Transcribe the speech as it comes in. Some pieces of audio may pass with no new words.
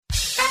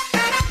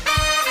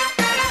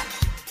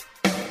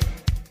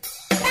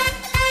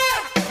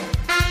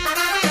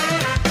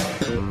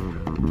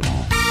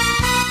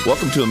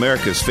Welcome to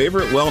America's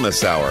favorite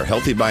wellness hour,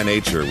 Healthy by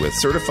Nature, with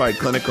certified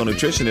clinical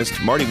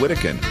nutritionist Marty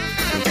Whittakin.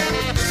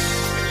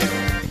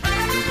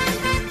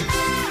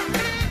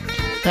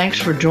 Thanks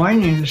for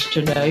joining us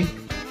today.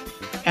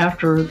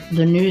 After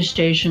the news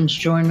stations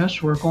join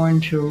us, we're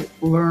going to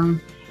learn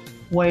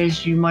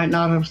ways you might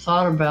not have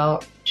thought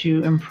about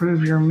to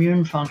improve your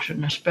immune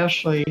function,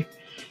 especially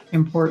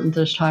important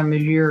this time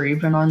of year.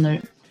 Even on the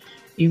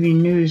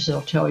evening news,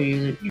 they'll tell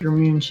you that your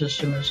immune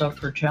system is up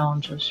for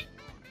challenges.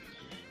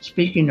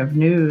 Speaking of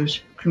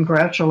news,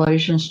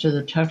 congratulations to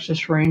the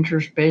Texas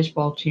Rangers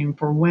baseball team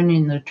for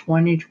winning the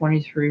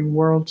 2023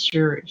 World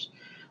Series.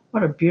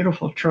 What a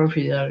beautiful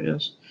trophy that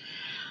is.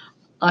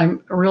 I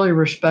really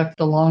respect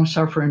the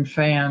long-suffering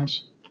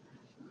fans.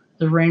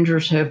 The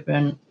Rangers have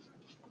been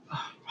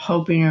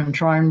hoping and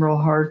trying real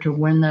hard to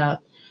win that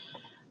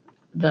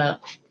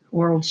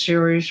World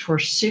Series for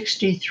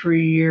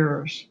 63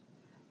 years.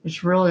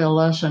 It's really a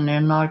lesson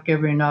in not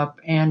giving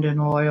up and in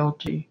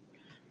loyalty.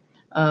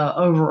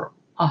 Over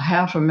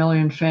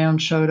 500,000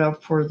 fans showed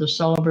up for the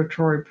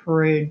celebratory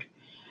parade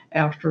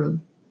after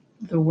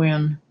the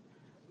win.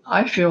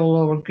 I feel a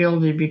little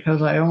guilty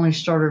because I only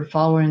started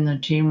following the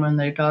team when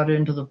they got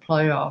into the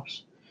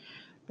playoffs.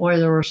 Boy,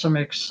 there were some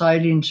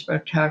exciting,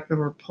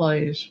 spectacular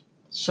plays.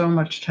 So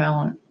much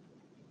talent.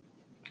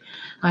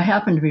 I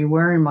happen to be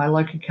wearing my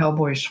Lucky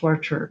Cowboy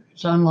sweatshirt.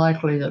 It's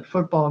unlikely that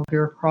football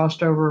gear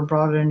crossed over and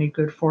brought any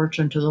good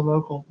fortune to the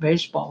local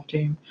baseball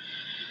team,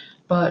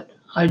 but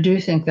I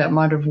do think that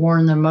might have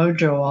worn the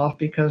mojo off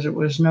because it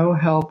was no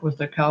help with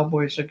the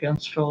Cowboys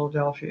against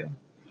Philadelphia.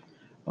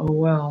 Oh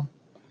well.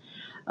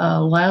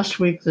 Last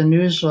week, the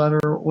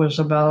newsletter was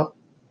about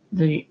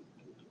the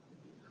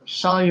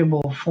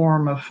soluble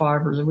form of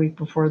fiber. The week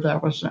before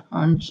that was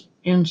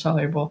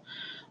insoluble.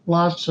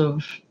 Lots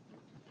of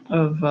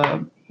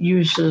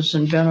uses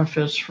and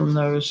benefits from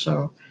those.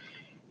 So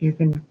you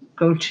can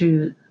go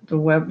to the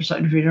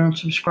website. If you don't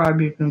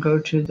subscribe, you can go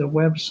to the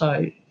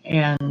website,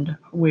 and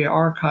we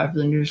archive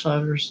the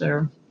newsletters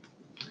there.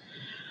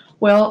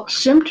 Well,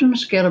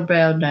 symptoms get a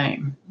bad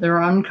name.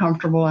 They're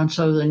uncomfortable, and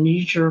so the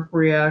knee-jerk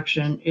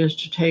reaction is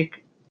to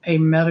take a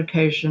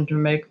medication to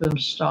make them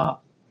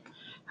stop.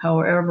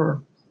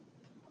 However,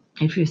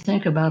 if you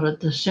think about it,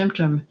 the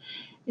symptom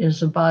is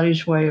the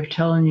body's way of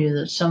telling you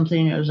that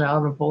something is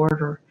out of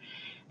order,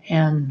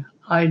 and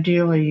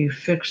ideally you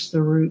fix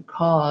the root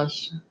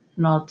cause,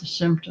 not the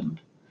symptom.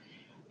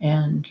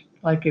 And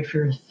like if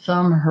your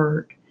thumb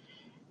hurt,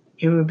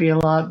 it would be a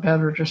lot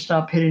better to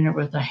stop hitting it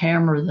with a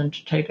hammer than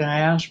to take an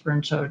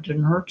aspirin so it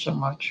didn't hurt so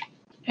much.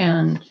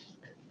 And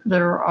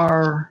there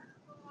are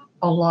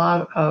a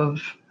lot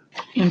of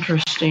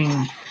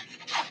interesting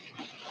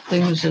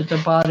things that the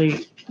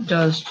body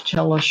does to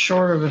tell us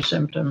short of a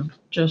symptom,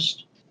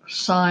 just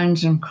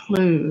signs and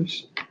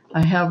clues.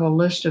 I have a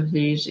list of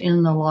these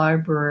in the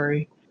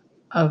library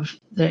of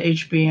the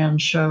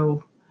HBN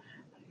show.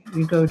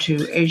 You go to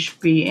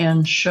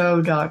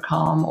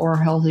hbnshow.com or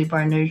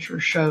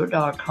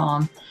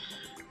healthybynatureshow.com,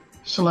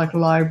 select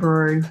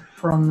library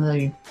from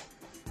the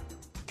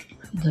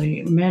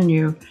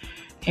menu,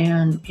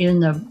 and in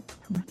the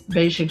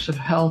basics of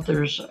health,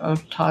 there's a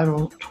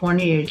title,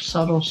 28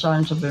 Subtle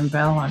Signs of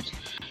Imbalance.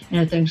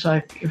 And things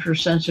like if you're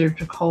sensitive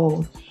to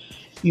cold,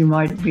 you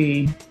might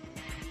be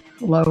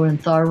low in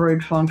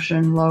thyroid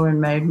function, low in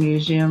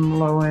magnesium,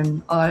 low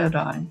in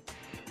iodine.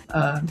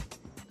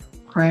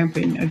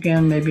 Cramping,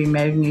 again, maybe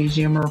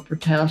magnesium or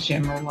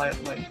potassium or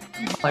lightly.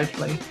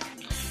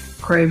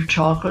 Crave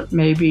chocolate,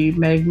 maybe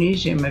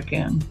magnesium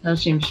again. That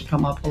seems to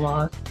come up a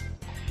lot.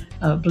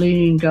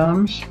 Bleeding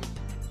gums,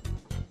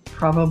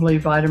 probably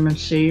vitamin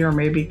C or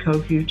maybe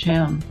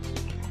CoQ10.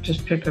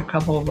 Just pick a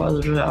couple of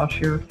others out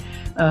here.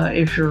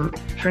 If your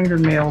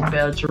fingernail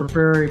beds are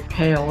very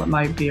pale, it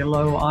might be a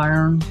low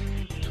iron.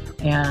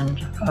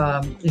 And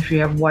if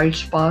you have white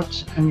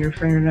spots on your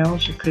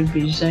fingernails, it could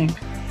be zinc.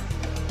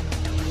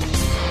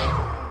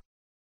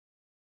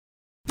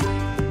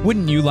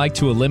 Wouldn't you like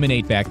to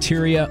eliminate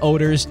bacteria,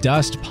 odors,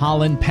 dust,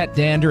 pollen, pet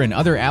dander, and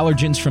other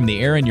allergens from the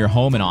air in your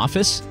home and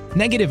office?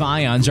 Negative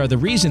ions are the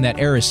reason that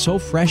air is so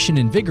fresh and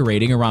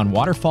invigorating around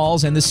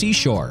waterfalls and the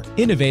seashore.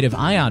 Innovative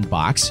Ion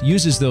Box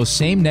uses those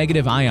same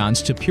negative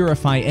ions to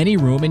purify any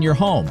room in your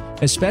home,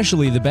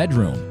 especially the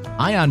bedroom.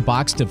 Ion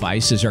Box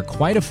devices are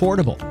quite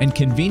affordable and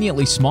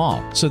conveniently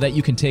small so that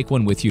you can take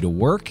one with you to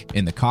work,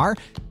 in the car,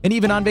 and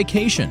even on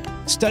vacation.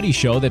 Studies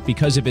show that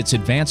because of its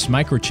advanced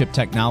microchip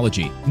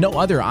technology, no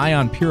other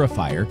ion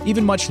purifier,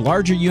 even much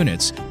larger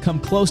units, come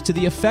close to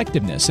the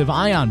effectiveness of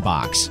Ion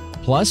Box.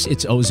 Plus,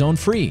 it's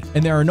ozone-free,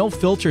 and there are no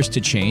filters to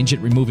change at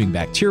removing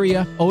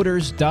bacteria,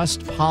 odors,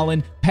 dust,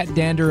 pollen, pet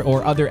dander,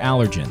 or other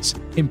allergens.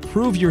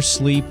 Improve your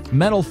sleep,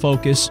 mental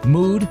focus,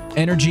 mood,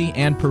 energy,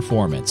 and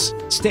performance.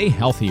 Stay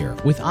healthier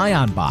with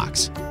Ion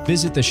Box.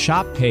 Visit the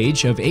shop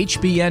page of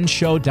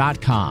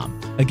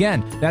hbnshow.com.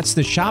 Again, that's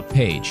the shop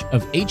page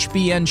of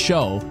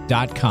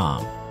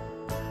hbnshow.com.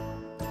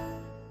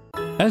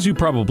 As you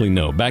probably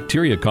know,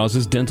 bacteria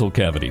causes dental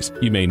cavities.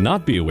 You may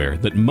not be aware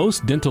that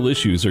most dental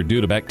issues are due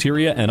to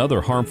bacteria and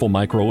other harmful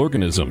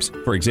microorganisms.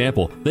 For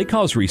example, they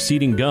cause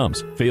receding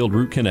gums, failed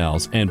root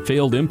canals, and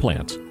failed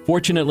implants.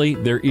 Fortunately,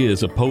 there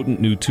is a potent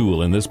new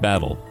tool in this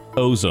battle: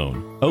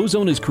 ozone.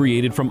 Ozone is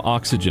created from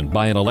oxygen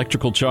by an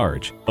electrical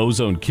charge.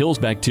 Ozone kills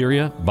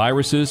bacteria,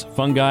 viruses,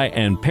 fungi,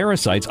 and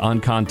parasites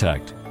on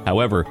contact.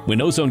 However,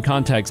 when ozone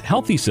contacts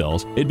healthy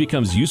cells, it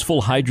becomes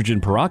useful hydrogen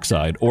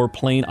peroxide or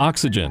plain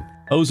oxygen.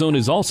 Ozone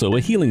is also a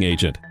healing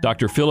agent.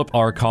 Dr. Philip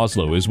R.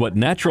 Koslow is what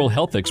natural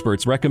health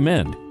experts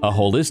recommend: a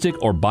holistic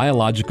or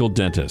biological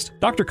dentist.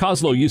 Dr.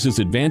 Koslow uses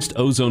advanced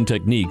ozone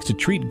techniques to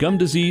treat gum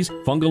disease,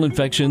 fungal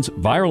infections,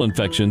 viral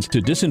infections, to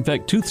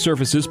disinfect tooth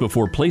surfaces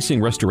before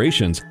placing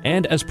restorations,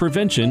 and as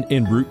prevention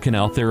in root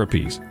canal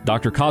therapies.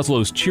 Dr.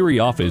 Koslow's cheery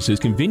office is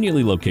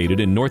conveniently located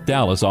in North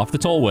Dallas off the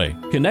tollway.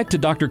 Connect to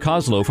Dr.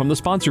 Koslow from the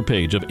sponsor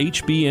page of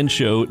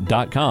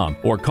hbnshow.com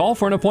or call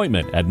for an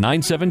appointment at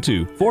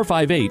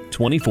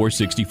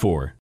 972-458-2464.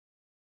 Welcome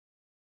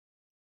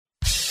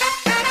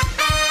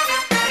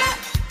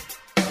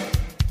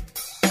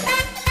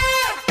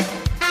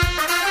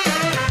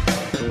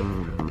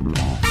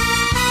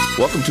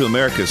to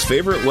America's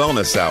favorite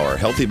wellness hour,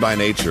 Healthy by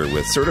Nature,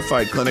 with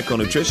certified clinical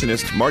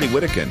nutritionist Marty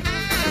Whittakin.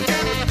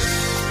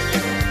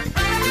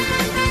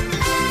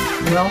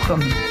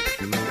 Welcome.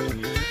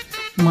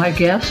 My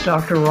guest,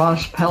 Dr.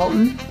 Ross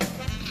Pelton,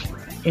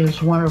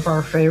 is one of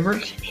our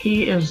favorites.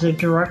 He is the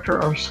Director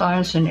of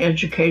Science and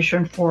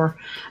Education for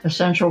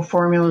Essential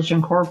Formulas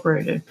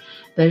Incorporated.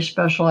 They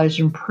specialize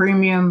in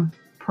premium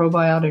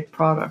probiotic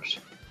products,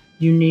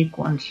 unique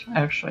ones,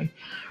 actually.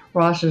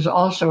 Ross is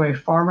also a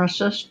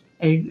pharmacist,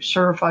 a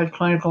certified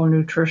clinical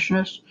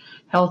nutritionist,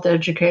 health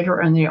educator,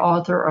 and the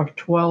author of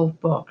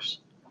 12 books.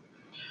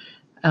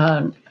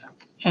 And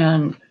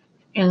in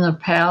the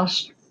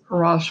past,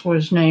 Ross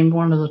was named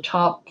one of the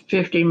top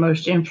 50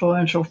 most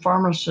influential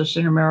pharmacists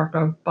in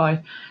America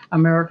by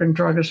American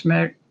Druggist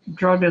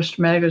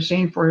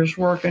magazine for his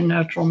work in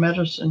natural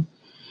medicine.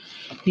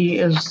 He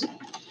is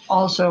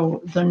also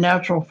the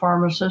natural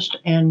pharmacist,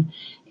 and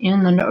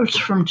in the notes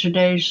from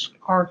today's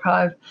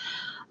archive,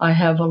 I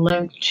have a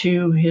link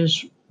to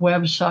his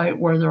website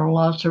where there are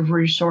lots of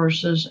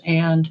resources,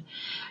 and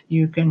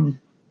you can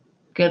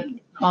get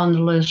on the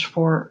list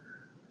for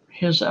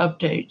his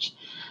updates.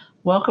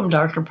 Welcome,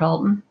 Dr.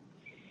 Pelton.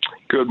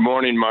 Good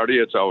morning, Marty.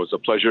 It's always a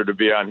pleasure to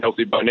be on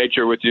Healthy by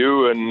Nature with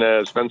you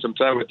and spend some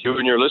time with you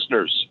and your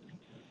listeners.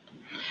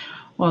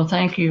 Well,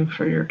 thank you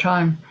for your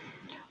time.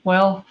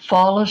 Well,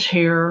 fall is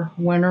here,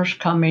 winter's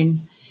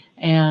coming,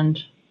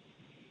 and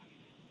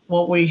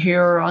what we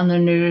hear on the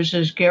news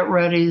is get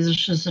ready.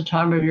 This is the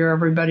time of year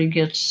everybody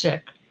gets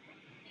sick.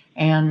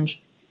 And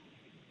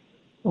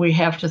we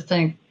have to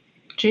think,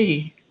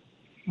 gee,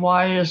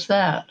 why is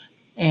that?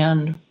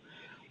 And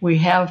we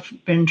have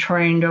been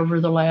trained over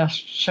the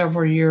last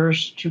several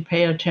years to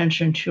pay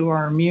attention to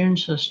our immune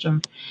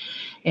system.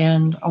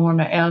 And I want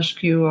to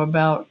ask you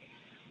about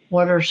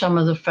what are some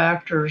of the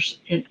factors,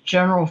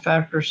 general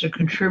factors that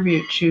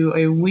contribute to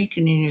a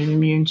weakening of the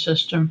immune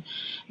system,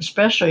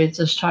 especially at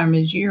this time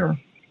of year.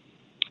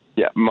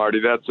 Yeah,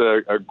 Marty, that's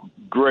a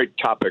great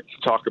topic to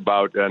talk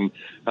about. And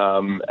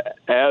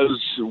as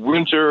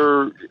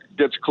winter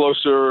gets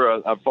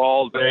closer,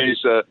 fall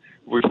days,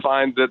 we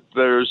find that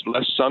there's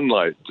less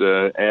sunlight.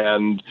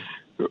 And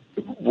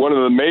one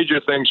of the major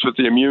things with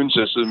the immune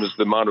system is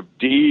the amount of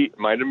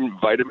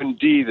vitamin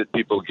D that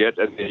people get.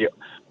 And the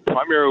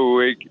primary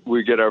way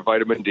we get our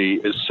vitamin D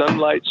is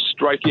sunlight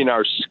striking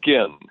our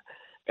skin.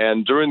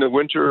 And during the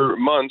winter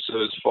months,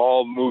 as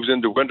fall moves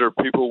into winter,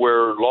 people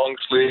wear long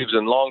sleeves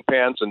and long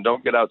pants and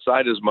don't get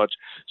outside as much.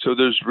 So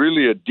there's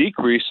really a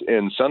decrease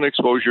in sun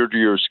exposure to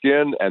your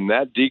skin, and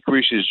that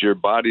decreases your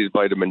body's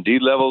vitamin D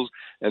levels,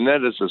 and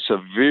that is a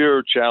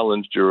severe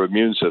challenge to your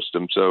immune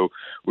system. So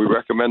we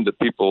recommend that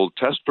people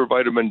test for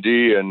vitamin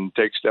D and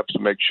take steps to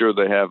make sure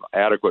they have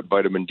adequate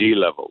vitamin D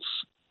levels.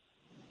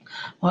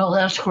 Well,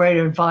 that's great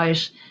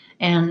advice.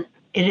 And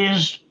it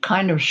is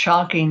kind of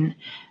shocking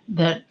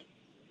that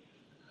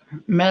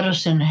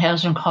medicine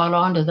hasn't caught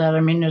on to that. I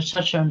mean, it's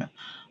such an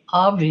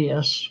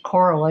obvious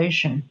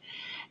correlation.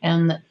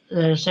 And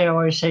as they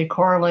always say,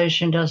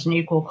 correlation doesn't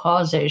equal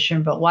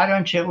causation, but why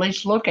don't you at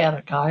least look at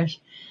it, guys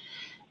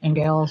and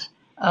gals?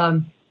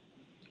 I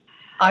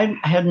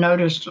had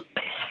noticed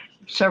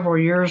several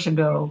years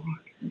ago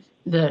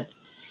that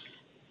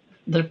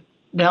the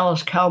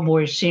Dallas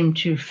Cowboys seemed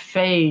to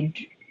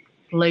fade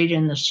late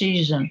in the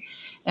season,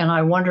 and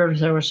I wondered if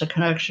there was a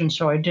connection.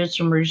 So I did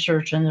some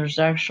research, and there's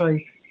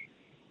actually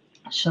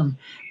some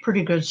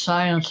pretty good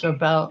science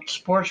about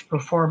sports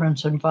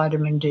performance and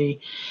vitamin D.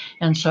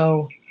 And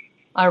so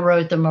I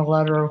wrote them a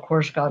letter, of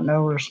course, got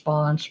no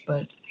response,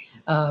 but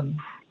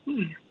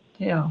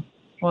yeah,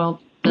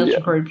 well, that's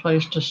a great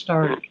place to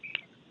start.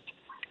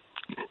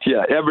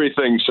 Yeah,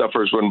 everything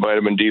suffers when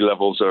vitamin D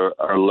levels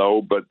are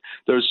low, but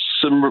there's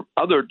some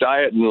other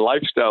diet and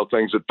lifestyle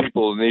things that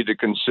people need to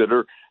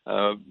consider.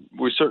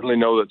 We certainly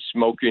know that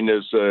smoking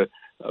is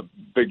a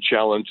big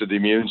challenge to the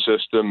immune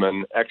system,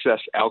 and excess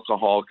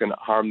alcohol can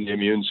harm the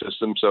immune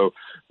system. So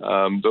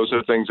those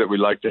are things that we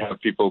like to have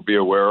people be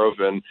aware of.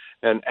 And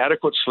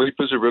adequate sleep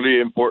is a really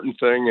important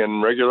thing,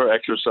 and regular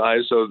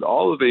exercise. So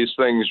all of these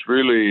things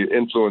really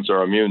influence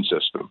our immune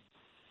system.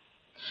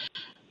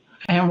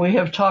 And we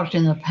have talked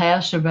in the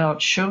past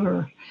about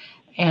sugar.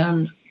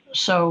 And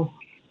so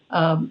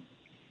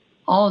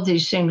all of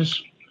these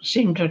things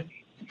seem to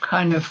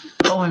kind of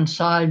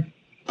coincide.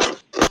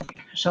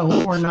 So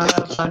we're not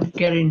outside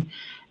getting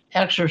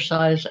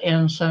exercise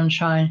and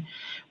sunshine.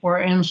 We're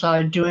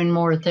inside doing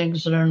more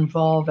things that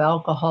involve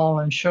alcohol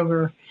and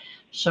sugar.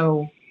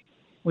 So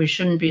we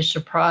shouldn't be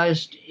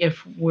surprised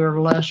if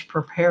we're less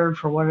prepared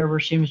for whatever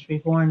seems to be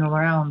going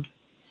around.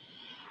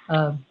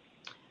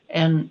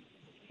 And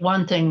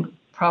one thing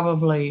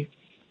probably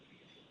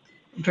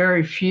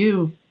very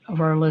few of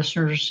our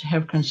listeners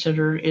have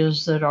considered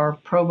is that our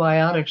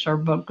probiotics, our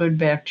good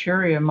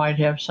bacteria, might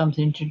have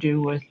something to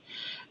do with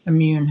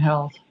immune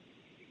health.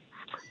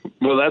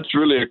 Well, that's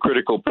really a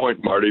critical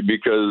point, Marty,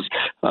 because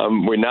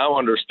we now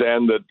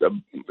understand that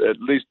at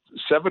least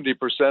 70%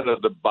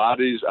 of the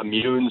body's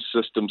immune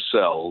system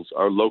cells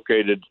are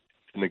located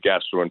in the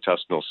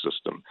gastrointestinal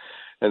system.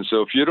 And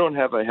so if you don't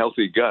have a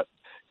healthy gut,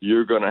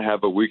 you're going to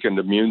have a weakened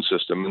immune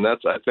system. And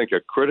that's, I think,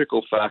 a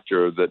critical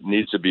factor that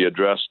needs to be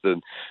addressed.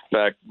 In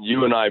fact,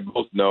 you and I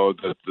both know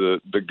that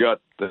the gut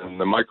and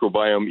the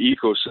microbiome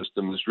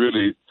ecosystem is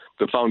really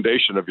the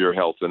foundation of your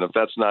health. And if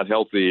that's not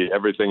healthy,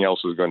 everything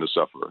else is going to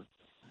suffer.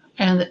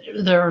 And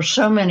there are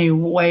so many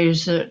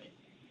ways that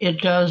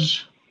it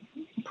does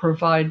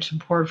provide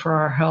support for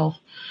our health.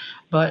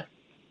 But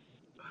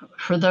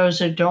for those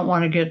that don't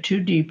want to get too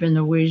deep in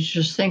the weeds,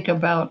 just think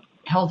about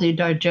healthy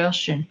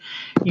digestion.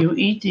 You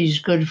eat these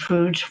good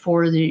foods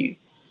for the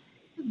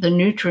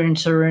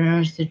nutrients that are in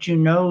us that you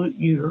know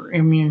your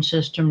immune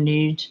system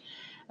needs,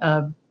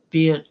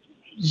 be it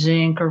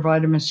zinc or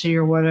vitamin C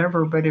or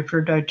whatever. But if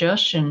your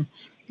digestion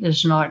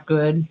is not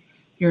good,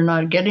 you're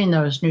not getting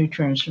those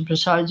nutrients. And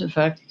besides the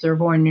fact that they're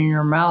going in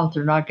your mouth,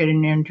 they're not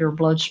getting into your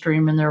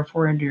bloodstream and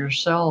therefore into your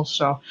cells.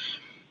 So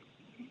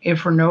if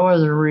for no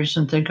other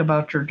reason, think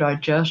about your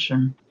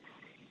digestion.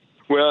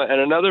 Well,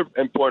 and another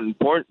important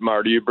point,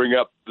 Marty, you bring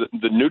up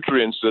the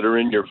nutrients that are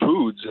in your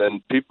foods,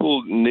 and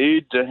people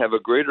need to have a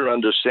greater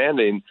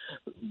understanding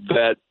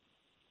that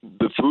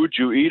the foods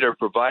you eat are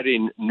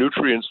providing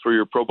nutrients for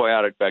your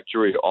probiotic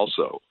bacteria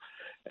also.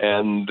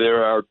 And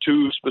there are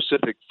two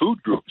specific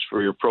food groups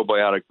for your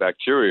probiotic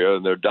bacteria.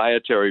 They're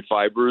dietary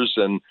fibers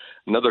and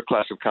another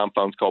class of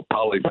compounds called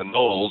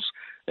polyphenols.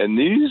 And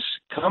these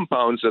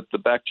compounds that the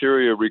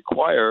bacteria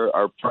require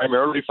are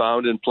primarily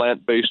found in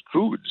plant-based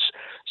foods.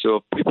 So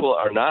if people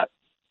are not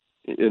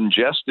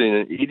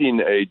ingesting and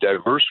eating a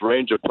diverse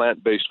range of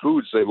plant-based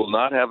foods, they will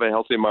not have a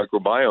healthy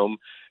microbiome,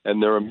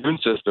 and their immune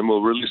system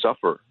will really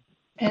suffer.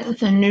 And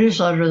the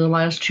newsletter the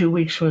last 2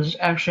 weeks was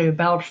actually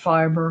about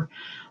fiber,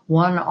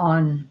 one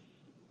on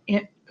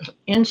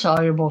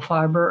insoluble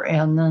fiber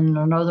and then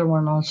another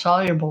one on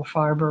soluble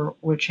fiber,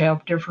 which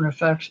have different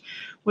effects.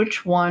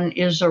 Which one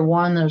is there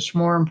one that's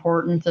more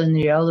important than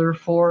the other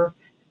for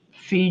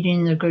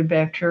feeding the good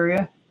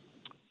bacteria?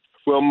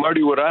 Well,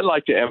 Marty, what I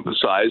like to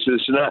emphasize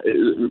is not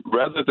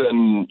rather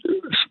than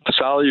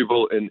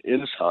soluble and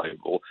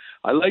insoluble,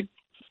 I like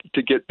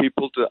to get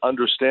people to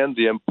understand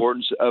the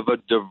importance of a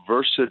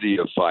diversity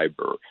of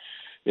fiber.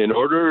 In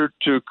order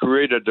to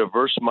create a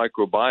diverse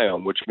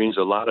microbiome, which means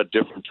a lot of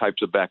different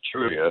types of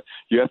bacteria,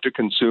 you have to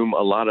consume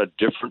a lot of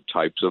different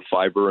types of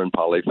fiber and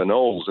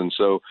polyphenols. And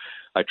so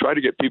I try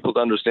to get people to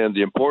understand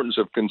the importance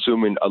of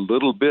consuming a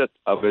little bit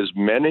of as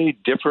many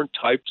different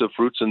types of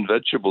fruits and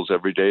vegetables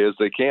every day as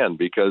they can,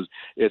 because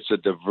it's a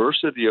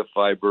diversity of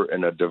fiber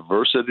and a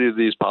diversity of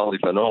these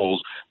polyphenols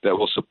that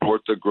will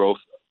support the growth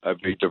of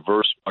a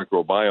diverse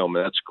microbiome.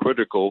 And that's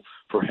critical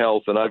for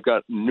health. And I've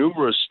got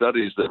numerous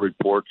studies that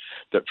report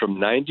that from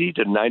 90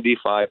 to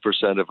 95%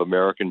 of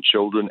American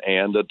children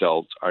and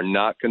adults are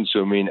not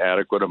consuming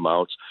adequate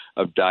amounts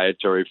of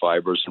dietary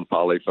fibers and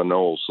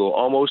polyphenols. So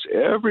almost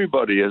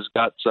everybody has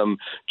got some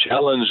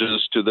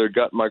challenges to their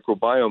gut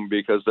microbiome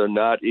because they're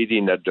not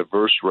eating a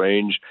diverse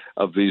range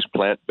of these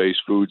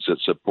plant-based foods that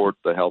support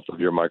the health of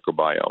your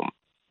microbiome.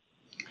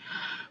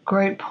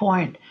 Great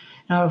point.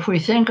 Now, if we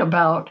think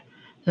about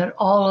that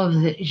all of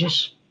the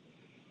just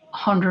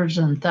hundreds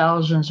and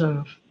thousands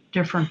of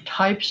different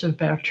types of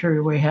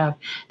bacteria we have,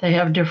 they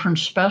have different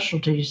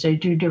specialties. They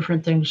do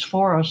different things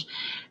for us,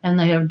 and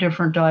they have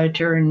different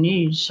dietary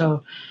needs.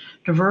 So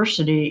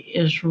diversity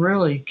is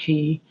really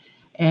key.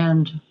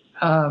 And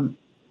our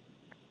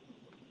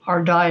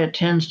diet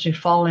tends to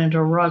fall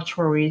into ruts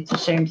where we eat the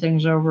same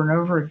things over and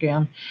over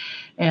again.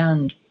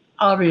 And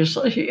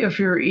obviously, if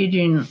you're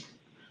eating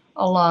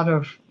a lot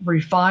of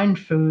refined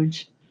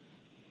foods,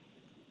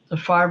 the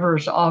fiber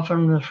is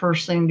often the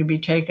first thing to be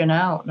taken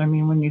out. I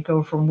mean, when you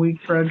go from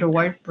wheat bread to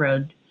white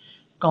bread,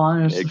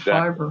 gone is the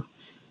fiber.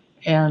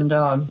 And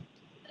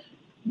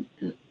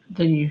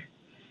the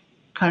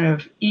kind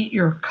of eat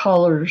your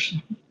colors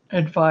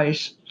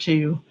advice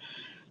to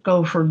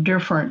go for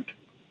different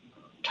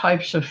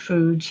types of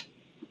foods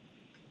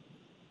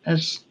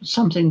as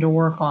something to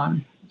work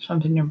on,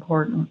 something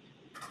important.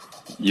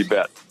 You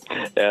bet.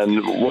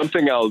 And one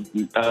thing I'll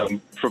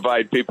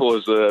provide people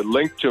is a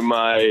link to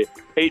my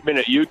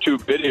 8-minute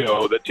YouTube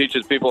video that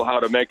teaches people how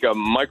to make a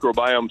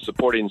microbiome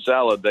supporting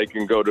salad. They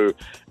can go to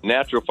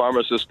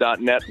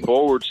naturalpharmacist.net/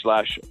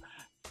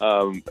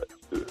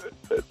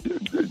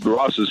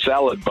 Ross's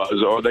Salad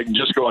Buzz, or they can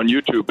just go on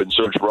YouTube and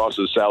search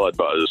Ross's Salad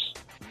Buzz.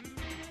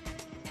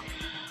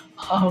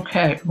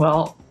 Okay,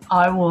 well,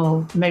 I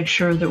will make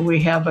sure that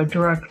we have a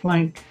direct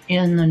link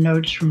in the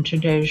notes from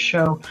today's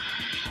show.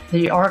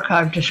 The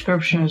archive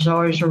description is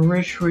always a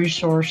rich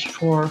resource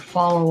for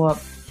follow-up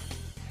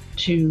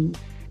to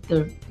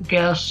the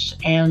guests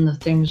and the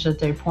things that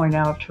they point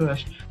out to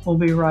us. We'll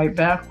be right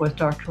back with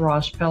Dr.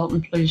 Ross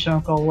Pelton. Please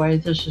don't go away.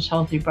 This is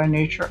Healthy by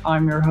Nature.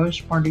 I'm your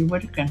host, Marty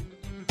Whittekin.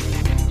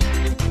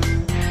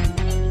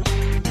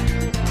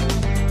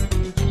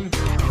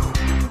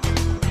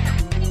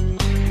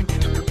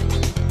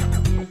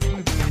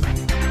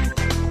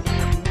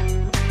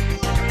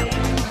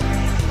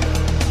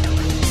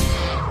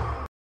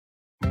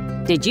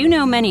 Did you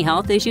know many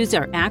health issues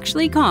are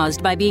actually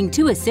caused by being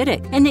too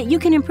acidic, and that you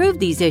can improve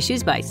these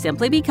issues by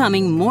simply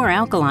becoming more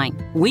alkaline?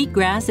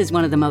 Wheatgrass is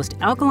one of the most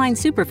alkaline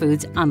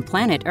superfoods on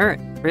planet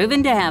Earth,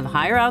 proven to have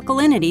higher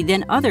alkalinity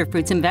than other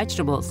fruits and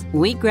vegetables.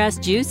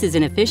 Wheatgrass juice is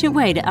an efficient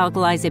way to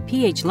alkalize the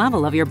pH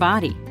level of your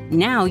body.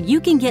 Now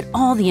you can get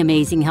all the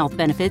amazing health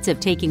benefits of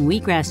taking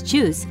wheatgrass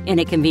juice in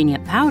a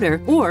convenient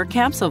powder or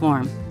capsule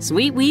form.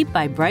 Sweet Wheat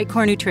by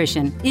Brightcore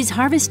Nutrition is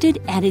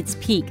harvested at its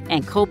peak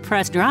and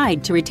cold-pressed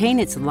dried to retain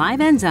its live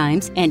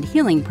enzymes and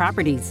healing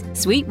properties.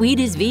 Sweet Wheat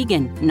is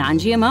vegan,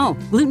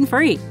 non-GMO,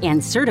 gluten-free,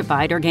 and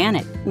certified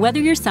organic. Whether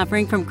you're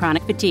suffering from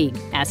chronic fatigue,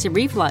 acid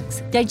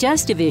reflux,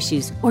 digestive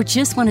issues, or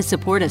just want to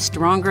support a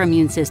stronger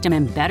immune system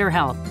and better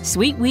health,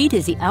 Sweet Wheat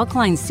is the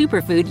alkaline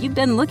superfood you've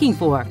been looking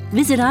for.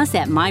 Visit us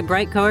at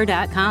mybrightcore.com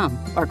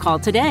or call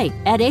today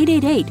at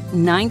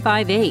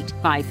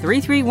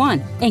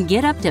 888-958-5331 and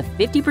get up to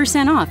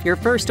 50% off your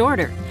first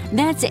order.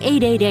 That's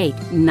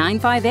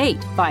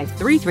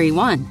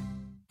 888-958-5331.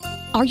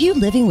 Are you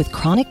living with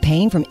chronic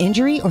pain from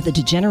injury or the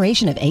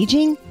degeneration of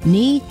aging?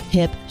 Knee,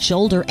 hip,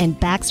 shoulder, and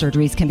back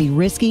surgeries can be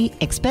risky,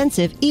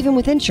 expensive, even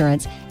with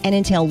insurance, and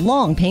entail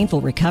long, painful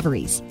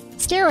recoveries.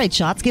 Steroid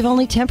shots give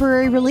only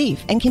temporary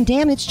relief and can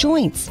damage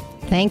joints.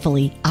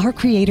 Thankfully, our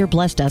Creator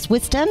blessed us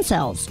with stem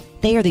cells.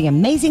 They are the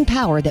amazing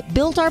power that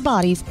built our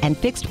bodies and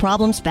fixed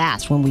problems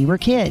fast when we were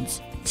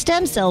kids.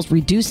 Stem cells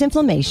reduce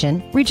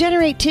inflammation,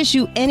 regenerate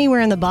tissue anywhere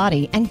in the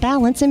body, and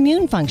balance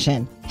immune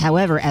function.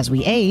 However, as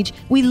we age,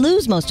 we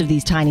lose most of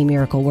these tiny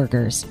miracle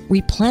workers.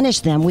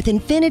 Replenish them with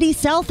Infinity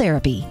Cell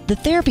Therapy. The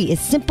therapy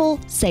is simple,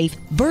 safe,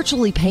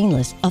 virtually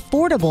painless,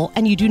 affordable,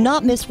 and you do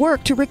not miss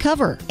work to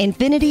recover.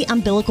 Infinity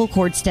umbilical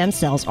cord stem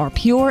cells are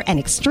pure and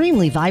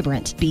extremely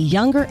vibrant. Be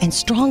younger and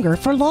stronger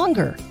for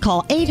longer.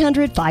 Call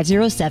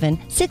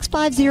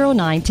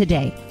 800-507-6509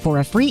 today for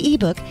a free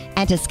ebook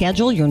and to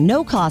schedule your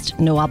no-cost,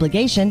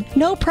 no-obligation,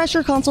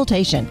 no-pressure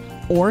consultation,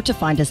 or to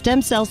find a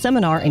stem cell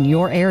seminar in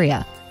your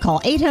area. Call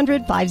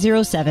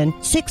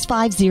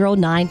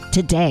 800-507-6509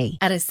 today.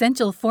 At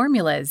Essential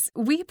Formulas,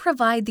 we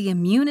provide the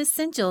immune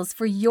essentials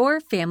for your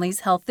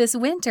family's health this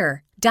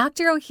winter.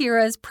 Dr.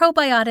 Ohhira's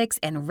Probiotics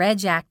and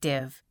Reg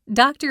Active.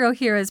 Dr.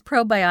 Ohhira's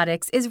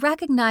Probiotics is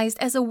recognized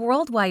as a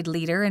worldwide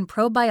leader in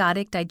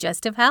probiotic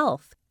digestive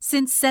health.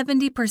 Since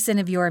 70%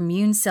 of your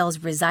immune cells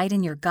reside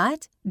in your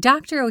gut,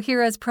 Dr.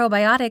 Ohhira's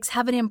Probiotics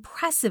have an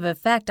impressive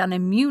effect on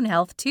immune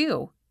health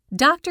too.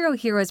 Dr.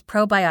 Ohhira's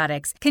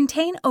probiotics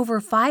contain over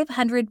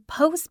 500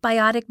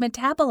 postbiotic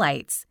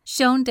metabolites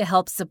shown to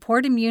help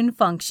support immune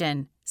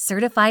function.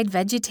 Certified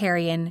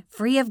vegetarian,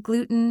 free of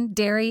gluten,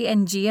 dairy,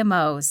 and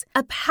GMOs.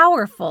 A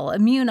powerful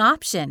immune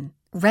option.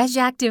 Reg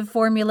Active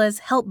formulas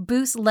help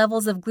boost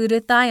levels of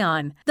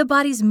glutathione, the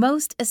body's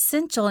most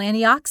essential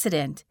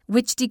antioxidant,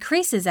 which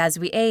decreases as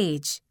we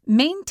age.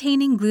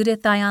 Maintaining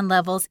glutathione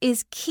levels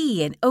is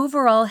key in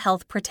overall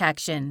health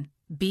protection.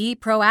 Be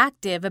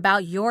proactive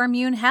about your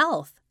immune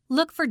health.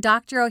 Look for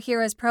Dr.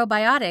 Ohhira's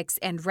Probiotics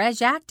and Reg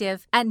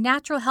Active at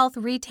natural health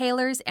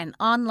retailers and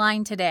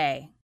online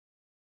today.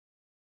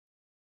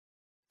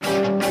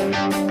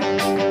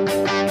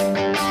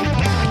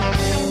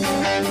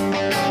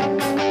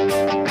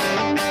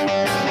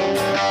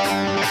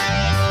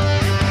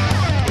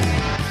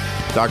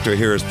 Dr.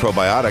 Ohhira's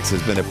Probiotics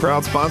has been a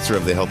proud sponsor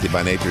of the Healthy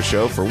by Nature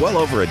show for well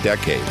over a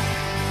decade.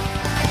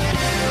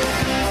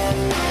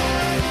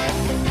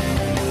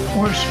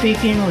 We're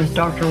speaking with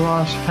Dr.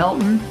 Ross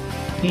Pelton.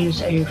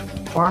 He's a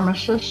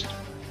pharmacist,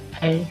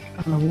 an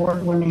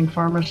award-winning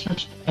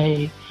pharmacist,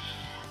 a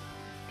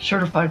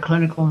certified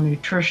clinical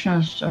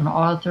nutritionist, an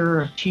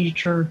author, a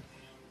teacher,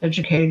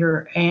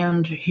 educator,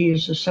 and he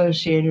is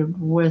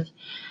associated with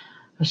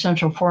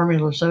Essential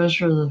Formulas.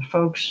 Those are the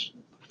folks,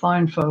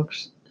 fine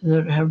folks,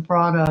 that have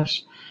brought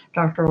us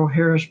Dr.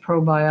 Ohhira's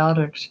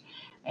Probiotics.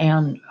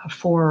 And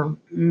for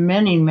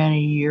many,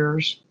 many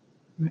years,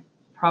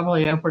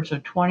 probably upwards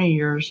of 20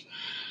 years,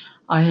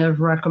 I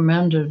have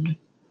recommended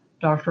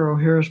Dr.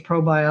 O'Hara's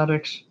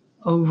probiotics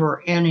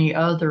over any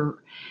other.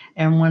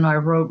 And when I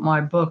wrote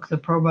my book, The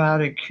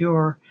Probiotic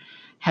Cure,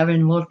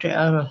 having looked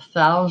at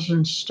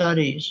 1,000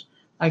 studies,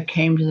 I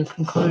came to the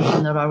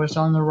conclusion that I was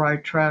on the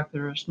right track.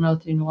 There is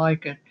nothing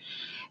like it.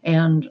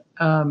 And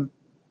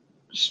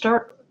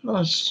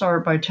let's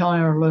start by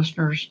telling our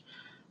listeners,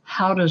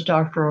 how does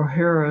Dr.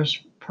 O'Hara's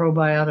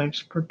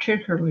probiotics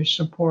particularly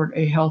support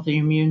a healthy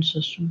immune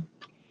system?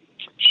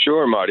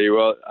 Sure, Marty.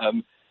 Well,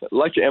 I'd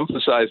like to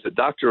emphasize that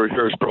Dr.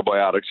 O'Hara's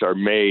probiotics are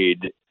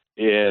made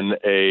in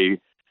a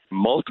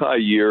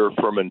multi-year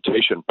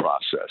fermentation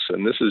process,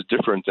 and this is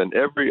different than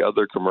every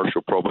other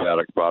commercial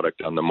probiotic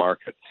product on the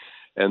market.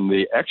 And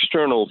the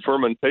external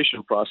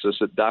fermentation process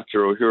that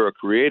Dr. O'Hara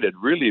created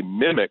really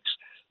mimics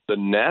the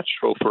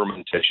natural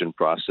fermentation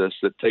process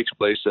that takes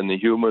place in the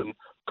human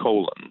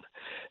colon.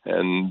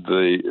 And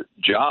the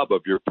job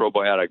of your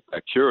probiotic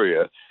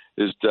bacteria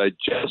is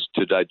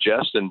to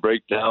digest and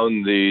break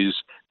down these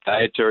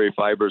dietary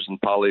fibers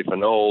and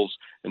polyphenols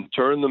and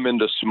turn them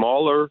into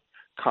smaller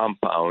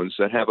compounds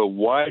that have a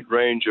wide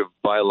range of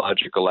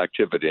biological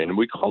activity. And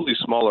we call these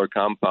smaller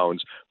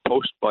compounds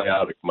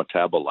postbiotic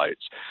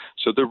metabolites.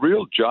 So the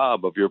real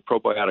job of your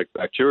probiotic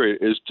bacteria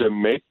is to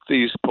make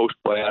these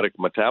postbiotic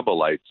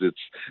metabolites.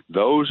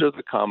 Those are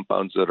the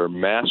compounds that are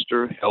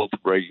master health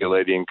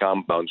regulating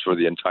compounds for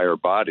the entire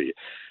body.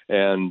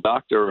 And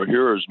Dr.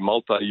 O'Hara's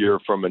multi-year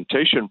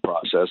fermentation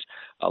process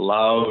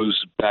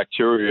allows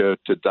bacteria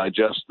to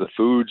digest the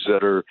foods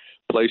that are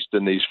placed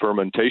in these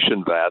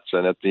fermentation vats.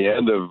 And at the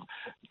end of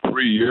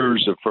 3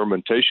 years of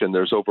fermentation,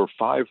 there's over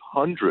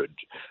 500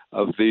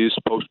 of these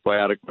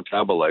postbiotic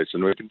metabolites.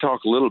 And we can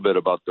talk a little bit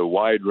about the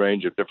wide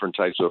range of different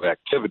types of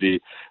activity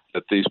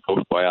that these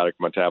postbiotic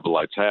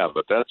metabolites have.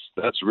 But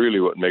that's really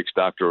what makes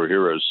Dr.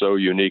 O'Hara so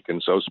unique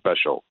and so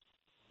special.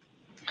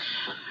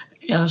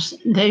 Yes,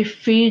 they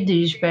feed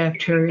these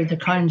bacteria the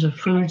kinds of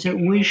foods that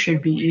we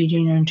should be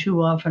eating and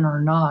too often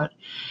are not.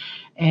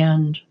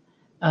 And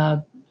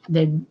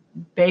they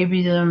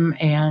baby them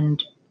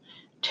and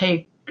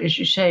take, as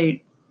you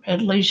say, at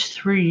least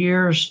 3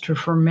 years to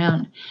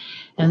ferment.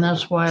 And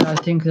that's why I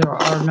think there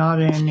are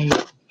not any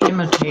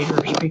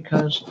imitators,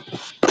 because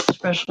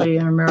especially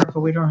in America,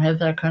 we don't have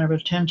that kind of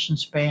attention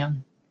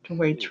span to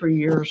wait 3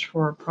 years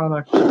for a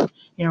product,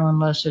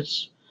 unless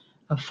it's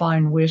a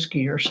fine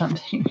whiskey or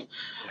something.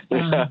 We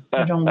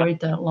don't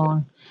wait that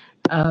long.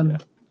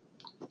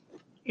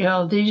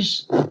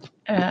 These,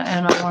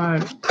 and I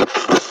want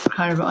to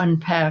kind of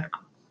unpack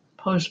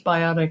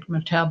postbiotic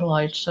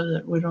metabolites so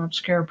that we don't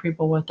scare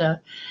people with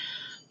that.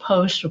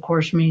 Post, of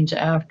course, means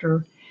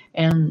after,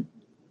 and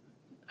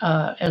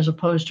as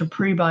opposed to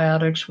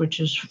prebiotics, which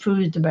is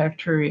food the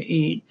bacteria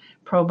eat.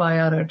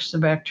 Probiotics, the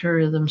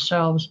bacteria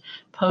themselves.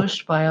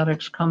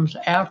 Postbiotics comes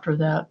after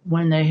that,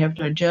 when they have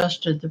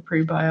digested the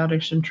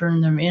prebiotics and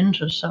turned them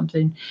into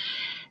something.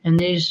 And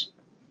these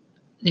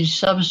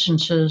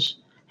substances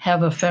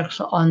have effects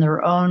on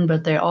their own,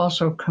 but they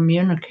also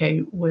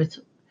communicate with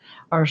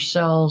our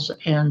cells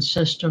and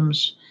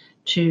systems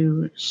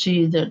to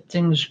see that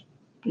things,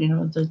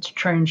 that the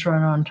trains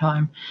run on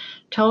time.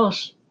 Tell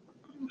us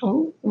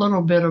a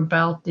little bit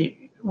about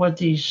what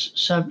these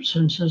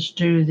substances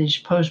do,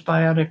 these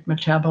postbiotic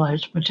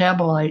metabolites.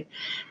 Metabolite,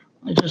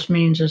 it just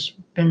means it's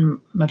been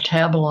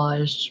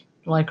metabolized,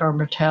 like our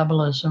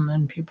metabolism,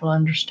 and people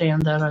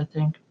understand that, I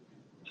think.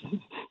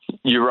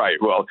 You're right.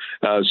 Well,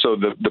 so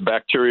the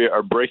bacteria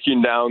are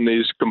breaking down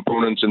these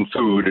components in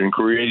food and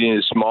creating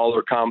these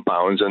smaller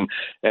compounds,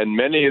 and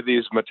many of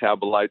these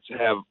metabolites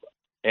have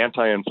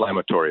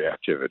anti-inflammatory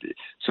activity.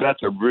 So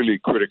that's a really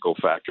critical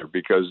factor,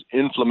 because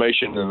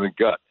inflammation in the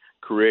gut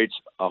creates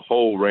a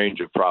whole range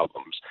of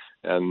problems.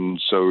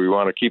 And so we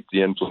want to keep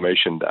the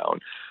inflammation down.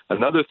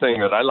 Another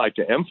thing that I like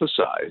to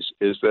emphasize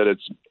is that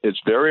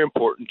it's very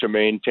important to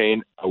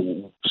maintain a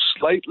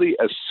slightly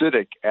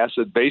acidic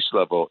acid-base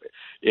level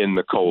in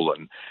the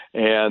colon.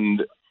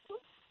 And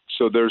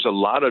so there's a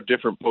lot of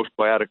different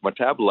postbiotic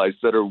metabolites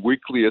that are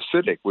weakly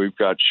acidic. We've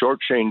got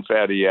short-chain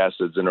fatty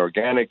acids and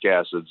organic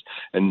acids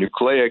and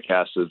nucleic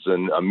acids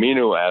and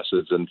amino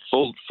acids and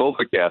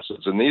fulvic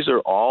acids. And these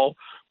are all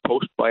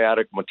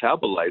postbiotic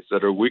metabolites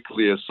that are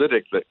weakly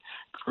acidic that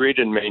create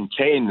and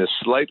maintain this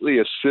slightly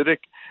acidic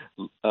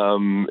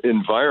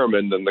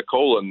environment in the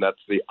colon.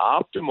 That's the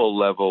optimal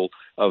level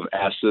of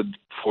acid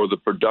for the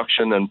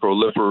production and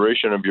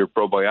proliferation of your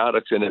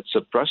probiotics, and it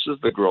suppresses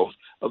the growth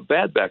of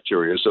bad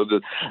bacteria. So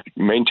that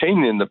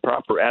maintaining the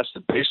proper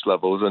acid base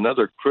level is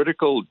another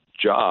critical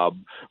job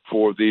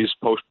for these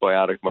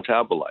postbiotic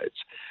metabolites.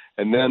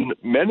 And then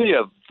many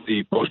of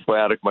the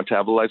postbiotic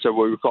metabolites are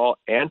what we call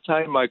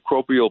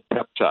antimicrobial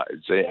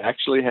peptides. They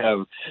actually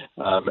have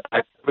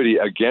activity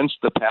against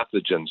the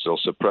pathogens. They'll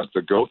suppress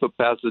the growth of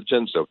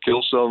pathogens. They'll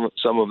kill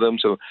some of them.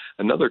 So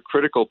another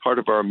critical part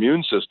of our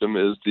immune system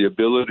is the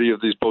ability of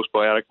these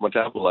postbiotic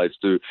metabolites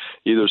to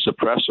either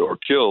suppress or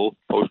kill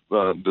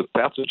the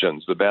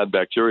pathogens, the bad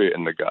bacteria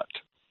in the gut.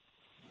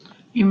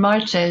 You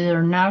might say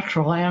they're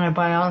natural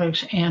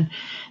antibiotics, and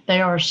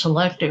they are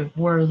selective,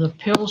 where the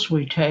pills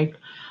we take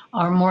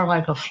are more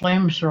like a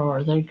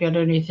flamethrower. They get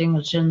anything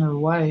that's in their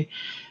way.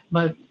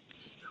 But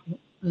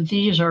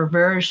these are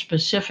very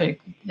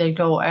specific. They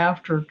go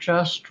after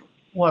just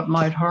what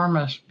might harm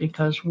us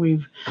because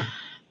we've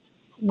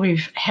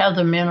had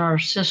them in our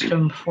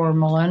system for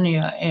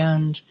millennia,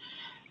 and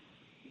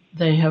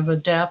they have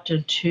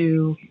adapted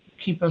to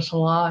keep us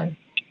alive.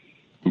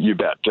 You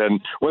bet.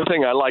 And one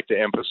thing I like to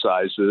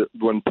emphasize is that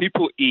when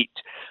people eat,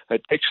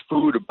 it takes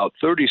food about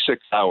 36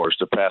 hours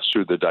to pass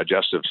through the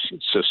digestive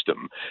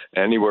system,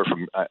 anywhere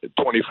from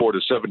 24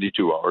 to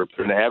 72 hours,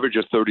 an average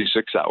of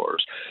 36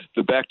 hours.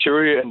 The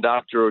bacteria in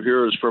Dr.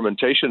 O'Hara's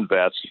fermentation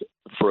vats,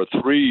 for a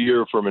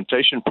 3-year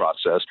fermentation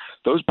process,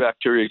 those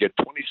bacteria get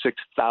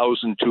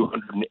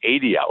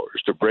 26,280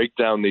 hours to break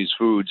down these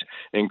foods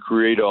and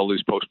create all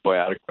these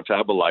postbiotic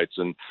metabolites.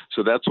 And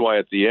so that's why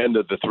at the end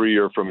of the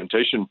 3-year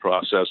fermentation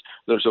process,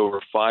 there's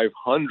over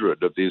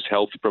 500 of these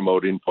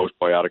health-promoting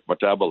postbiotic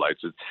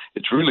metabolites.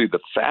 It's really the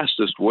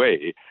fastest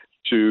way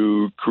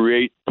to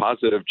create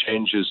positive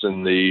changes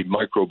in the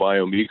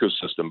microbiome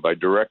ecosystem by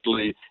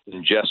directly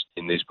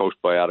ingesting these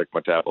postbiotic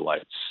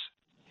metabolites.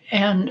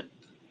 And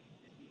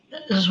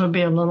this would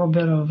be a little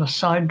bit of a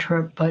side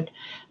trip, but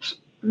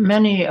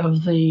many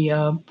of the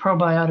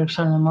probiotics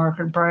on the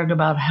market brag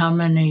about how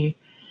many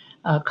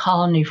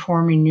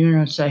colony-forming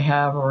units they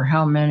have, or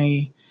how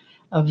many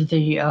of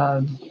the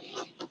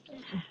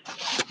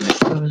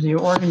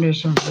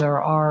organisms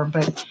there are.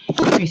 But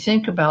if you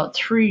think about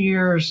 3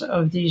 years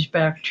of these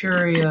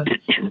bacteria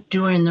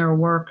doing their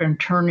work and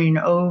turning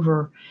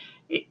over,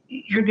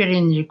 you're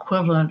getting the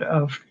equivalent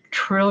of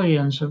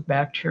trillions of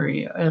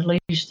bacteria, at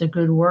least the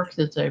good work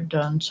that they've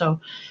done. So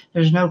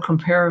there's no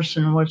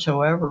comparison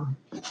whatsoever.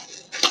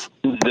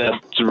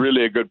 That's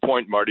really a good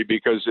point, Marty,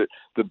 because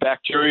the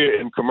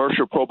bacteria in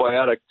commercial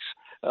probiotics,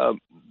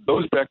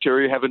 those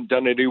bacteria haven't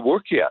done any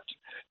work yet.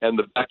 And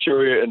the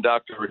bacteria in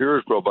Dr.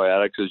 O'Hara's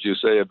probiotics, as you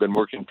say, have been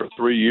working for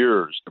 3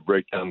 years to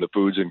break down the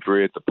foods and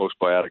create the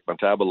postbiotic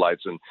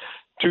metabolites. And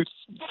two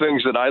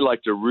things that I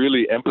like to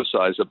really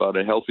emphasize about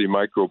a healthy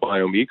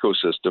microbiome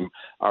ecosystem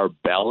are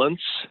balance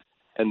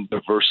and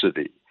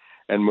diversity.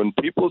 And when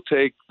people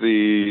take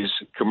these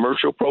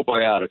commercial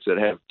probiotics that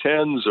have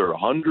tens or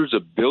hundreds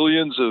of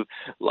billions of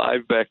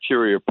live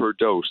bacteria per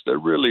dose, they're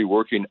really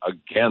working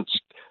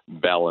against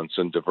balance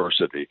and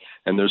diversity.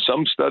 And there's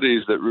some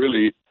studies that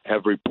really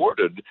have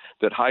reported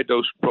that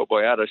high-dose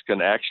probiotics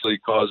can actually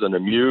cause an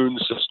immune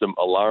system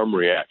alarm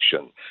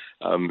reaction.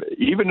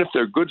 Even if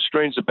they're good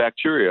strains of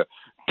bacteria,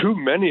 too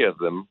many of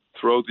them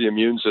throw the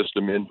immune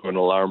system into an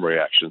alarm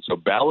reaction. So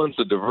balance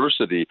and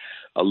diversity,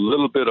 a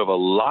little bit of a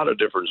lot of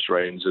different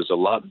strains is a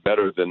lot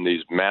better than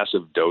these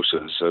massive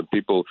doses. So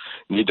people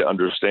need to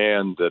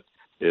understand that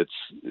it's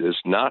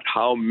not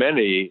how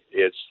many,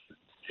 it's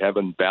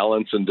having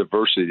balance and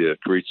diversity that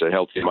creates a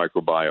healthy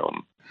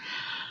microbiome.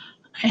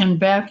 And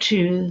back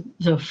to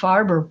the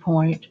fiber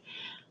point,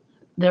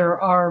 there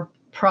are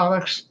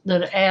products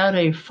that add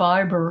a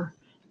fiber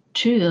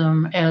to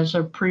them as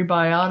a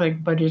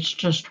prebiotic, but it's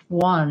just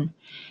one.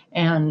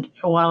 And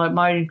while it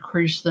might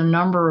increase the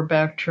number of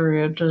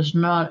bacteria, it does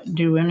not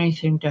do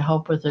anything to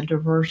help with the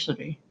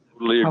diversity.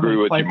 Totally agree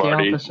with you,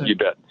 Marty. You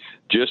bet.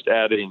 Just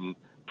adding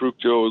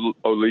fructose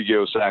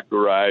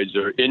oligosaccharides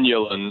or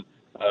inulin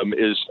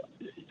is,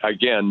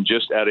 again,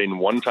 just adding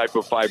one type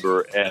of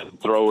fiber and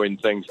throwing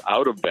things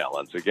out of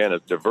balance. Again,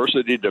 it's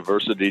diversity,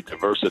 diversity,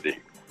 diversity.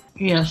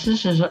 Yes,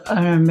 this is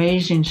an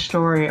amazing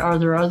story. Are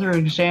there other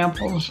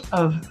examples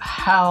of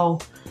how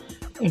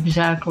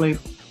exactly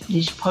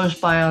these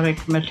postbiotic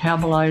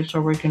metabolites,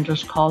 or we can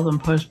just call them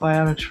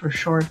postbiotics for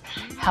short,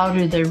 how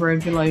do they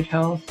regulate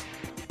health?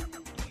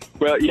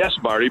 Well, yes,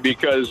 Marty,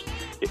 because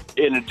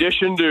in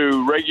addition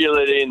to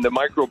regulating the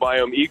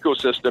microbiome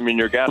ecosystem in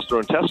your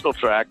gastrointestinal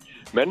tract,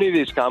 many of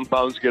these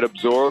compounds get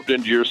absorbed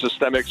into your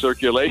systemic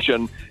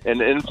circulation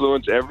and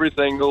influence every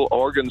single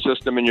organ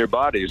system in your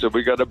body. So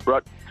we got a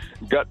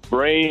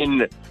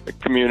gut-brain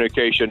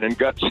communication and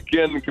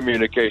gut-skin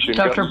communication.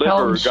 Dr.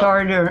 Pelton,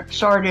 sorry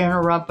to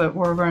interrupt, but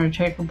we're going to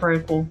take a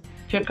break. We'll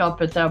pick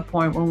up at that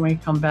point when we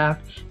come back.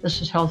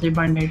 This is Healthy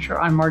by Nature.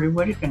 I'm Marty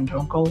Whittigan.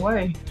 Don't go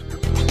away.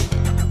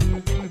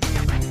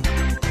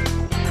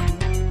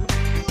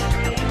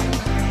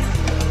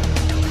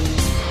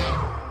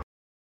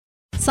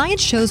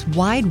 Science shows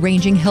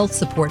wide-ranging health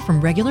support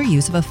from regular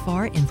use of a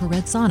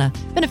far-infrared sauna.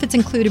 Benefits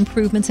include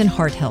improvements in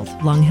heart health,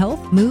 lung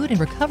health, mood, and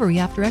recovery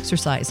after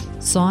exercise.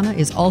 Sauna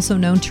is also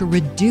known to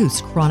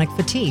reduce chronic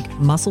fatigue,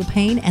 muscle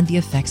pain, and the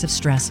effects of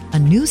stress. A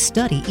new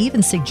study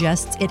even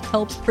suggests it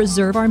helps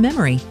preserve our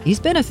memory. These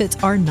benefits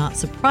are not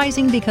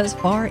surprising because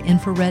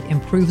far-infrared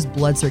improves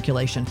blood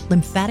circulation,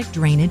 lymphatic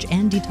drainage,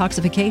 and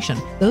detoxification.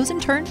 Those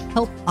in turn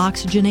help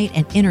oxygenate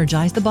and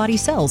energize the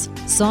body's cells.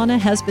 Sauna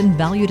has been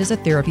valued as a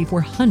therapy for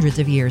hundreds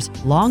of years,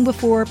 long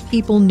before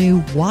people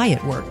knew why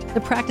it worked. The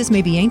practice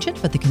may be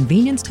ancient, but the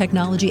convenience,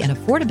 technology, and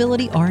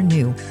affordability are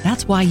new.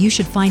 That's why you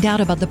should find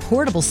out about the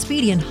portable,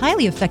 speedy, and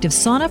highly effective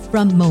sauna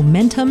from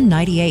Momentum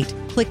 98.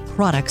 click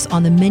products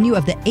on the menu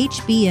of the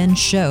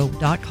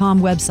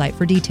hbnshow.com website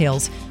for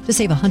details. To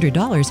save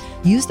 $100,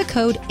 use the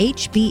code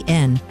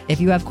HBN.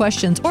 If you have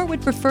questions or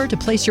would prefer to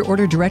place your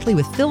order directly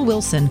with Phil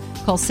Wilson,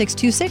 call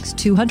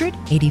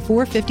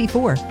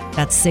 626-200-8454.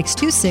 That's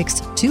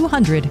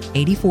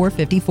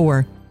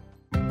 626-200-8454.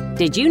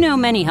 Did you know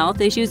many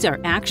health issues are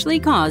actually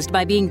caused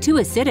by being too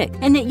acidic,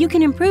 and that you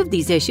can improve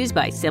these issues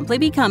by simply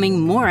becoming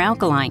more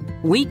alkaline?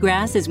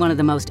 Wheatgrass is one of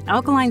the most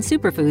alkaline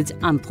superfoods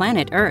on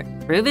planet Earth,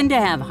 proven to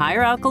have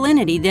higher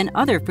alkalinity than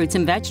other fruits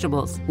and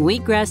vegetables.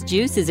 Wheatgrass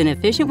juice is an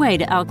efficient way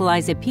to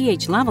alkalize a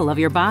pH level of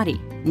your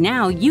body.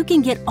 Now you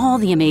can get all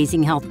the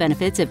amazing health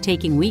benefits of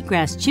taking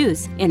wheatgrass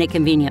juice in a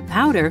convenient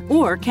powder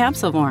or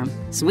capsule form.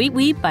 Sweet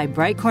Wheat by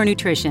Brightcore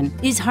Nutrition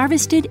is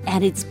harvested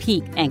at its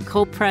peak and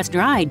cold-pressed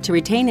dried to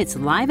retain its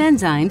live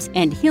enzymes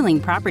and healing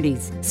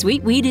properties.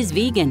 Sweet Wheat is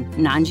vegan,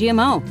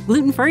 non-GMO,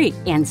 gluten-free,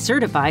 and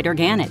certified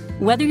organic.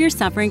 Whether you're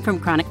suffering from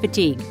chronic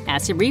fatigue,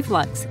 acid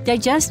reflux,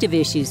 digestive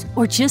issues,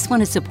 or just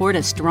want to support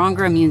a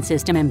stronger immune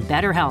system and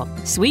better health,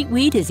 Sweet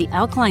Wheat is the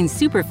alkaline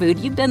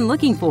superfood you've been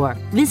looking for.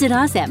 Visit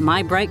us at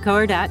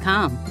mybrightcore.com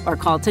or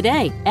call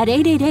today at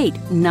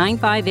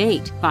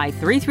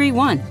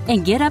 888-958-5331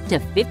 and get up to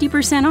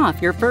 50%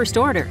 off your first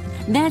order.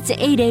 That's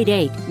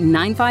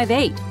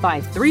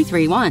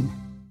 888-958-5331.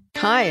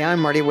 Hi,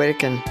 I'm Marty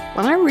Whittakin.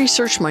 When I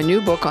researched my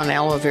new book on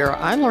aloe vera,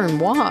 I learned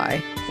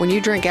why. When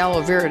you drink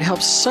aloe vera, it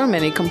helps so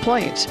many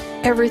complaints.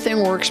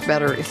 Everything works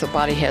better if the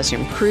body has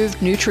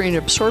improved nutrient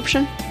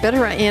absorption, better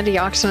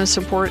antioxidant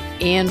support,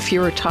 and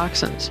fewer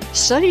toxins.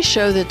 Studies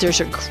show that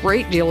there's a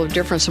great deal of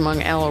difference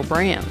among aloe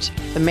brands.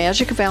 The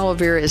magic of aloe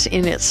vera is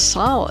in its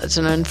solids,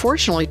 and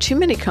unfortunately, too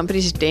many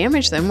companies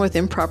damage them with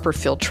improper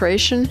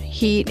filtration,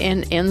 heat,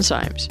 and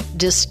enzymes.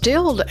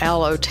 Distilled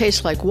aloe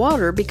tastes like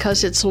water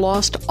because it's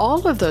lost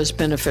all of those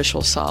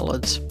beneficial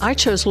solids. I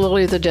chose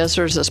Lily of the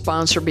Desert as a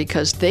sponsor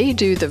because they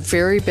do the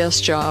very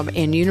best job,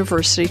 and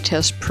university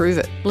tests prove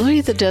it. Lily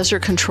of the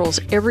Desert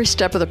controls every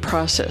step of the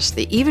process.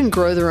 They even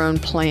grow their own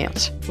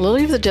plants.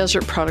 Lily of the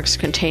Desert products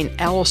contain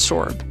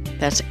allosorb.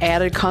 That's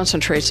added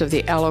concentrates of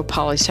the aloe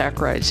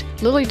polysaccharides.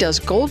 Lilly does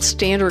gold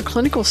standard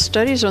clinical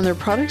studies on their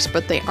products,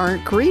 but they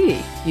aren't greedy.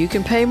 You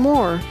can pay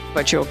more,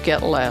 but you'll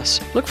get less.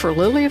 Look for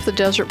Lily of the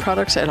Desert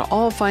products at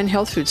all fine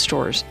health food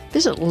stores.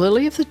 Visit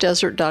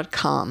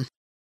lilyofthedesert.com.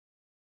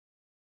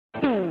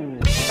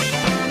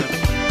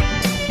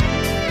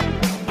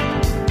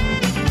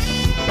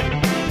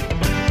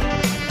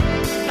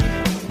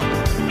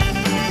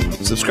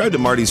 Subscribe to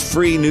Marty's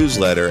free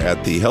newsletter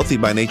at the Healthy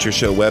by Nature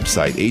Show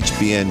website,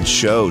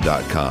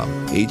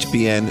 hbnshow.com.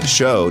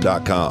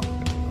 hbnshow.com.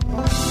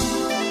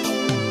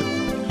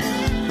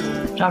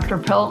 Dr.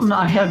 Pelton,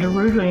 I had to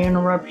rudely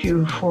interrupt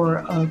you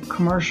for a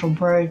commercial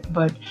break,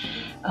 but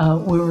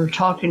we were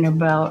talking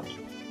about,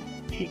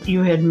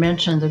 you had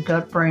mentioned the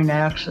gut-brain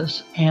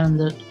axis, and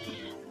that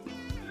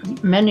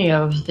many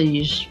of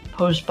these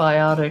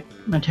postbiotic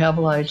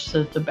metabolites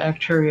that the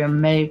bacteria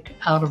make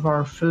out of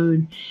our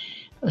food,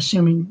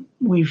 assuming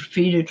we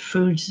feed it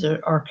foods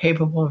that are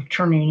capable of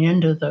turning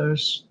into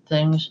those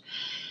things,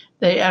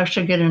 they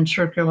actually get in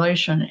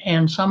circulation.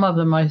 And some of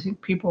them, I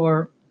think people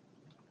are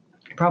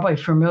probably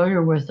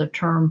familiar with the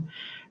term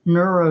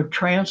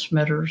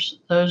neurotransmitters.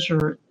 Those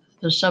are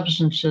the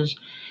substances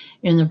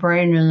in the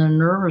brain and the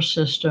nervous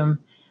system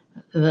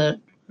that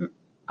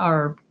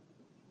are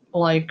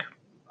like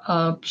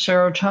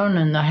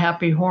serotonin, the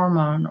happy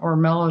hormone, or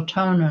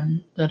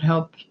melatonin that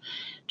help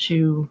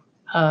to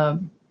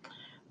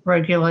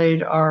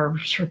regulate our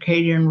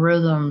circadian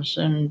rhythms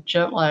and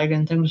jet lag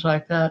and things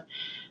like that.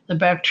 The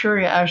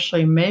bacteria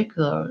actually make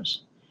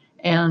those.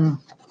 And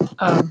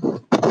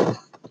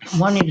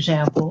one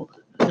example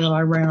that I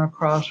ran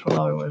across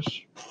while I was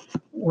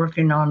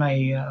working on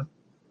a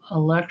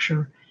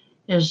lecture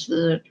is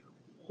that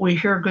we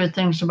hear good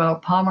things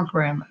about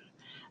pomegranate,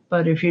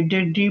 but if you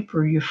dig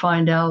deeper, you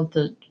find out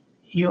that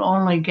you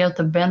only get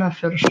the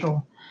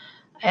beneficial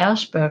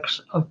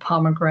aspects of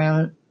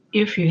pomegranate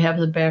if you have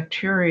the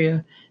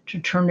bacteria to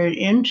turn it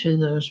into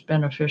those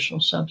beneficial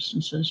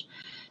substances.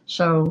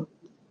 So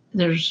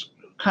there's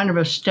kind of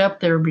a step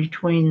there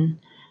between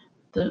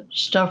the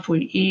stuff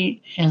we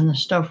eat and the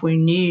stuff we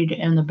need,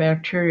 and the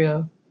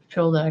bacteria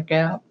fill that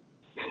gap.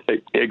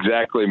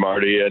 Exactly,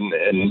 Marty.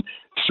 And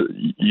so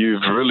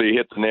you've really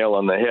hit the nail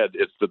on the head.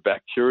 It's the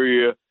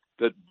bacteria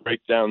that break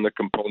down the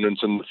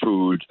components in the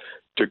food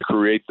to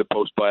create the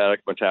postbiotic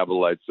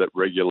metabolites that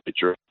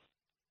regulate your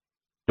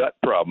gut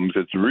problems.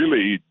 It's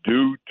really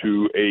due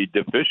to a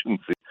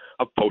deficiency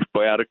of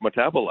postbiotic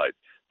metabolites.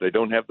 They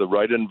don't have the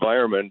right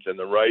environment and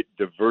the right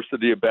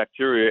diversity of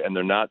bacteria, and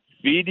they're not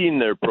feeding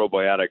their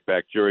probiotic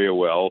bacteria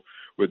well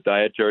with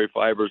dietary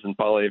fibers and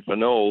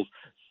polyphenols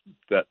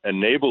that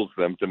enables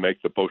them to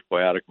make the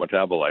postbiotic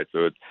metabolites.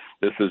 So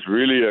this is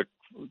really a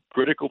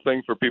critical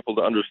thing for people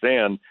to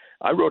understand.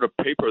 I wrote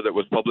a paper that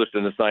was published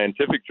in a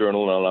scientific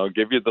journal, and I'll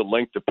give you the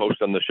link to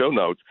post on the show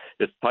notes.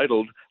 It's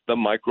titled The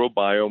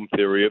Microbiome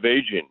Theory of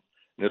Aging.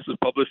 And this was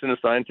published in a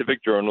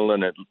scientific journal,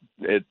 and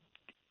it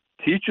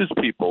teaches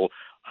people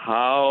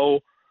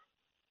how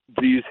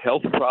these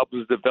health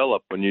problems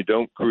develop when you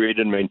don't create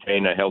and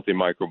maintain a healthy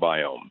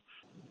microbiome.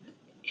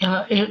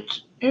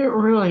 It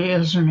really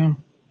is an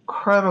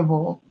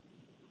incredible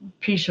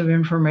piece of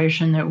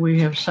information that we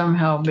have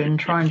somehow been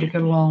trying to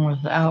get along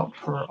without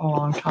for a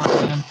long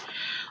time. And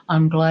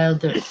I'm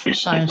glad that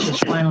science is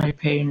finally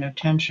paying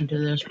attention to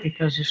this,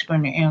 because it's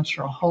going to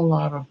answer a whole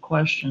lot of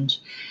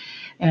questions.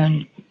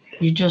 And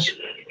you just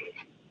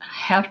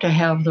have to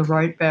have the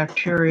right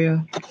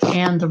bacteria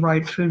and the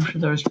right food for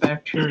those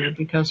bacteria,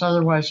 because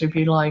otherwise it'd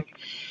be like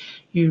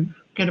you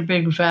get a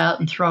big vat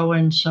and throw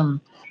in some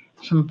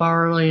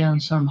barley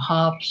and some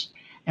hops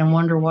and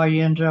wonder why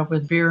you ended up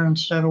with beer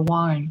instead of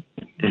wine.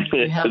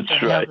 You have to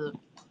have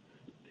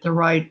the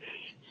right,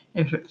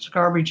 if it's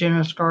garbage in,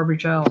 it's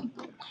garbage out.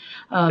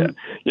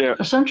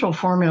 Essential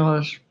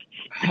Formulas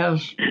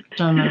has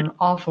done an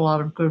awful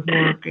lot of good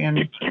work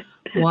in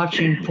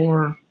watching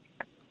for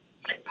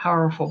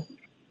powerful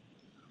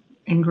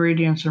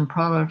ingredients and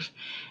products.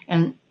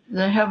 And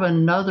they have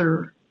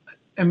another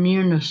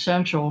immune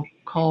essential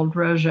called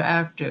Regia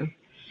Active.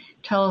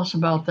 Tell us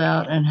about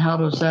that, and how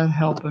does that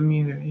help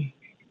immunity?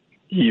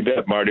 You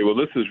bet, Marty. Well,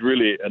 this is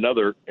really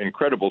another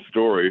incredible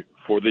story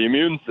for the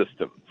immune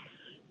system,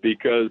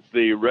 because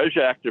the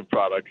Regia Active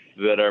products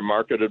that are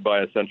marketed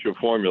by Essential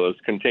Formulas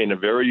contain a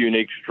very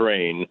unique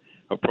strain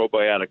of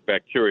probiotic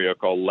bacteria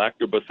called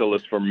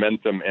Lactobacillus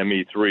fermentum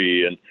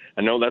ME3. And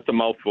I know that's a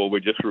mouthful. We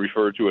just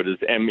refer to it as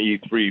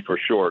ME3 for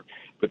short.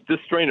 But this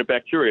strain of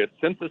bacteria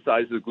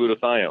synthesizes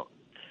glutathione.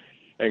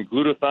 And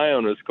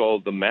glutathione is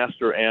called the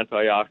master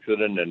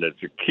antioxidant, and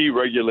it's a key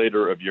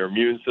regulator of your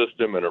immune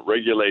system, and it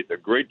regulates a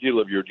great deal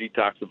of your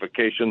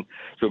detoxification.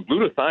 So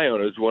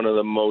glutathione is one of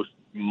the most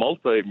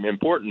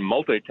important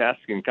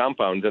multitasking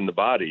compounds in the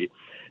body.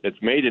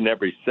 It's made in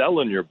every cell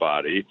in your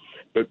body,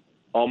 but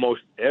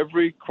almost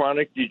every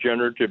chronic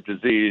degenerative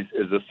disease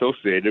is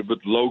associated with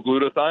low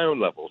glutathione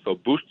levels. So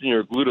boosting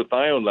your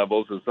glutathione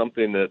levels is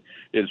something that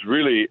is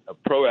really a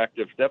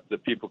proactive step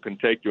that people can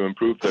take to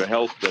improve their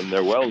health and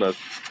their wellness.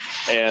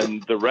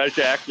 And the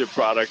Regia Active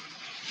products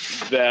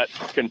that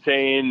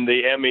contain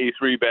the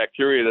ME3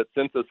 bacteria that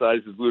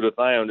synthesizes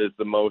glutathione is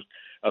the most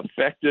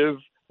effective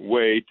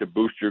way to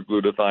boost your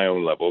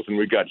glutathione levels. And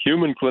we've got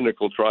human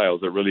clinical trials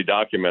that really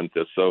document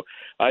this. So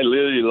I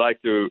really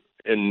like to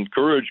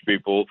encourage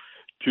people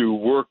to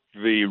work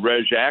the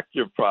Regia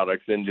Active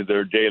products into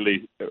their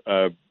daily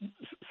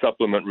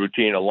supplement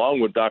routine,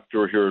 along with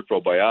Dr. Ohhira's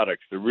probiotics,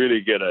 to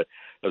really get a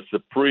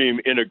supreme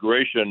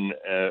integration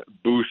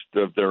boost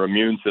of their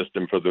immune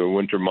system for the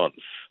winter months.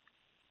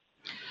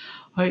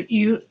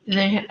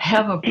 They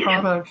have a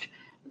product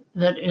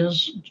that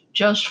is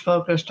just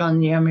focused on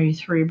the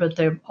ME3, but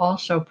they've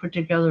also put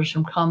together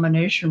some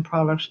combination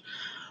products,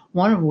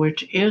 one of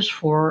which is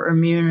for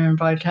immune and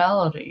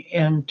vitality.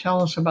 And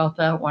tell us about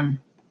that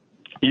one.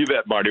 You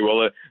bet, Marty.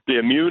 Well, the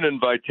Immune and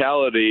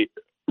Vitality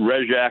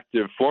Regia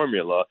Active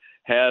formula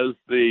has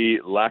the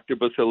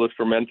Lactobacillus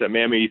fermentum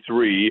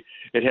ME3.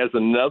 It has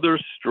another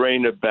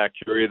strain of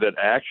bacteria that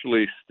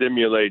actually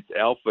stimulates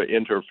alpha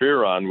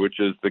interferon, which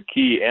is the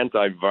key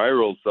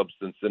antiviral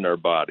substance in our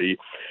body.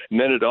 And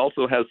then it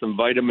also has some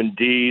vitamin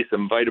D,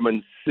 some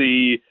vitamin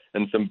C,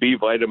 and some B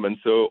vitamins.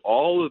 So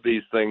all of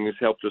these things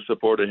help to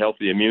support a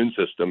healthy immune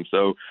system.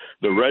 So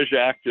the Regia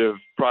Active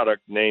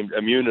product named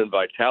Immune and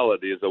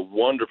Vitality is a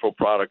wonderful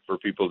product for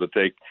people to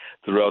take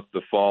throughout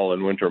the fall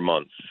and winter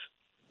months.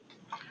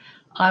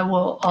 I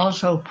will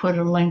also put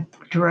a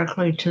link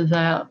directly to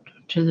that,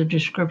 to the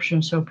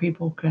description, so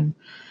people can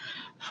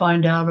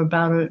find out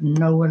about it and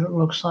know what it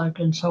looks like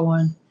and so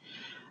on.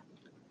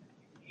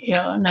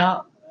 Yeah,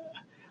 now,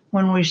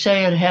 when we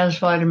say it has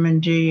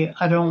vitamin D,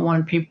 I don't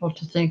want people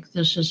to think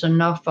this is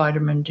enough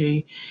vitamin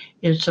D.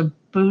 It's a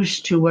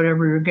boost to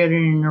whatever you're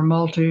getting in your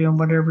multi and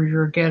whatever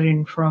you're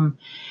getting from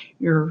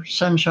your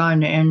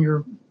sunshine and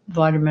your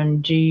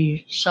vitamin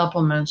D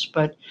supplements,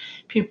 but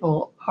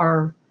people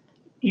are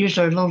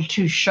usually a little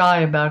too shy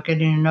about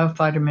getting enough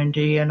vitamin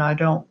D, and I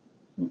don't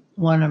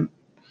want to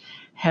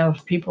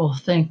have people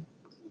think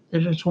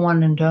that it's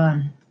one and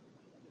done.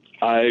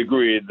 I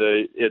agree.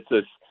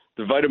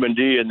 The vitamin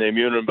D in the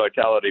Immune and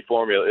Vitality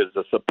formula is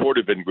a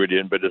supportive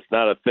ingredient, but it's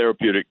not a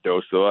therapeutic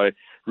dose. So I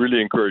really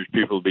encourage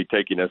people to be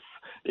taking an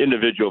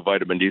individual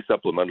vitamin D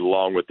supplement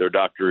along with their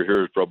Dr.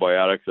 Ohhira's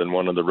probiotics and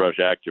one of the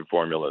Regia Active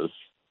formulas.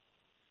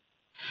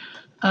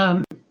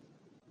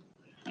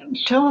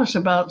 Tell us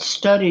about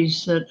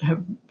studies that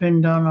have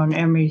been done on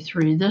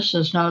ME3. This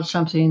is not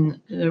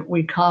something that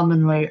we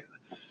commonly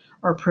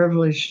are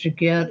privileged to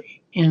get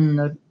in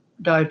the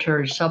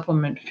dietary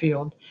supplement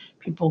field.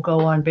 People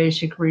go on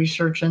basic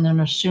research and then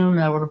assume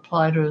that would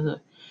apply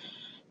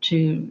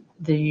to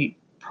the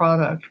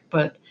product,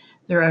 but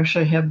there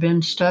actually have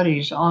been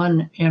studies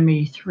on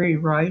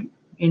ME3, right,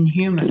 in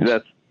humans.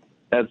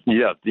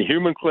 The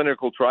human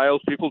clinical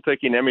trials, people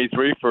taking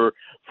ME3 for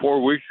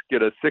 4 weeks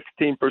get a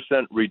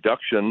 16%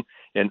 reduction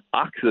in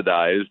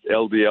oxidized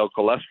LDL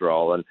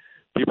cholesterol. And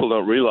people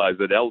don't realize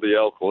that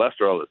LDL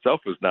cholesterol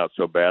itself is not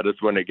so bad.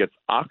 It's when it gets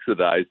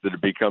oxidized that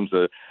it becomes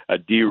a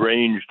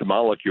deranged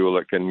molecule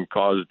that can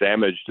cause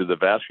damage to the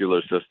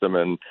vascular system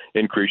and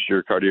increase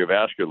your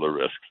cardiovascular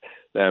risks.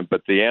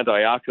 But the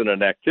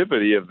antioxidant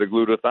activity of the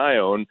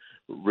glutathione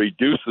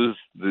reduces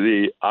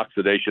the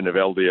oxidation of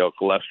LDL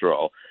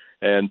cholesterol.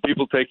 And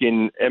people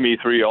taking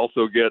ME3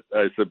 also get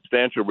a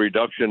substantial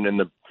reduction in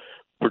the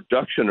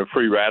production of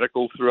free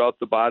radicals throughout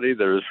the body.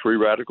 There's free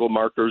radical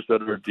markers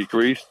that are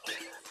decreased.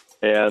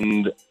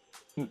 And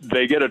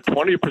they get a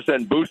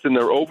 20% boost in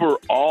their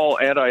overall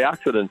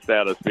antioxidant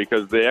status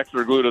because the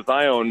extra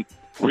glutathione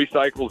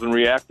recycles and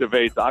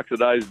reactivates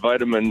oxidized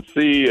vitamin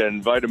C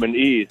and vitamin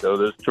E. So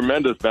there's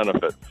tremendous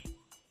benefits.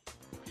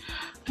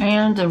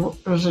 And there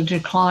was a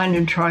decline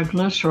in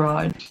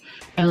triglycerides.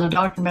 And the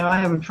document I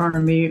have in front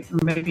of me,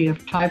 maybe a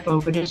typo,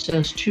 but it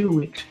says 2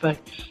 weeks, but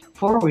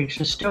 4 weeks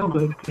is still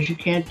good because you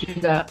can't do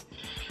that,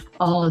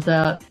 all of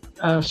that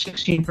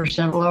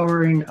 16%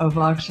 lowering of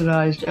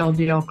oxidized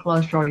LDL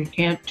cholesterol. You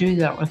can't do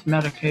that with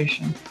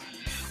medication.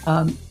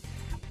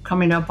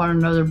 Coming up on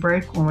another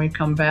break when we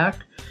come back,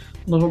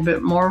 a little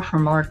bit more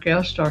from our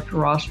guest, Dr.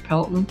 Ross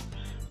Pelton,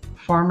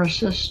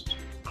 pharmacist,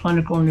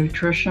 clinical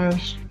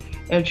nutritionist,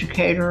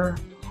 educator,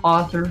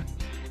 author,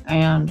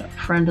 and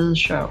friend of the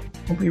show.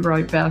 We'll be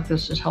right back.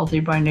 This is Healthy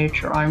by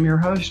Nature. I'm your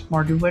host,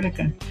 Marty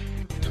Whittakin.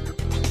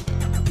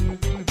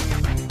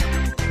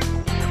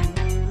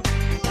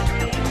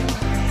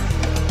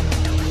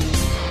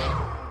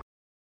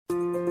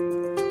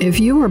 If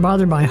you are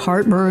bothered by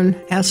heartburn,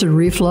 acid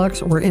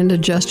reflux, or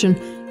indigestion,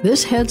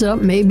 this heads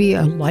up may be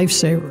a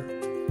lifesaver.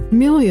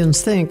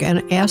 Millions think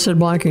an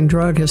acid-blocking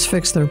drug has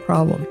fixed their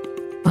problem.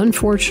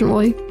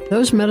 Unfortunately,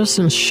 those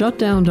medicines shut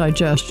down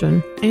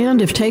digestion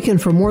and, if taken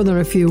for more than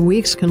a few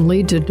weeks, can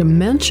lead to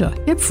dementia,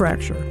 hip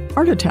fracture,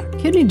 heart attack,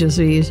 kidney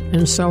disease,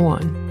 and so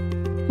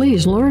on.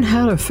 Please learn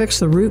how to fix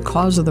the root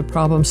cause of the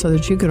problem so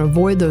that you can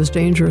avoid those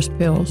dangerous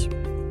pills.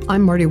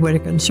 I'm Marty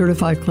Whittakin,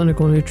 certified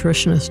clinical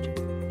nutritionist.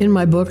 In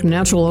my book,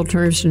 Natural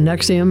Alternatives to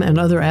Nexium and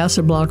Other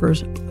Acid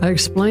Blockers, I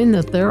explain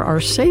that there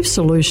are safe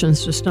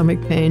solutions to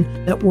stomach pain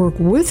that work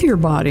with your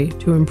body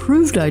to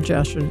improve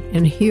digestion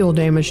and heal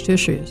damaged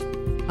tissues.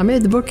 I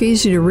made the book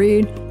easy to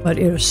read, but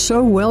it is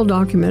so well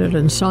documented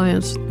in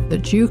science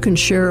that you can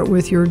share it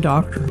with your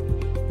doctor.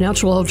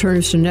 Natural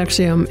Alternatives to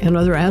Nexium and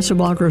Other Acid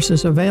Blockers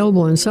is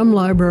available in some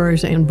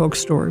libraries and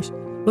bookstores.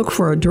 Look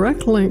for a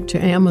direct link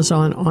to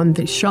Amazon on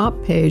the shop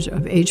page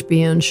of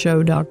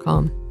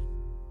hbnshow.com.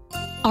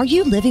 Are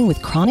you living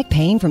with chronic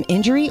pain from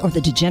injury or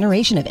the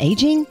degeneration of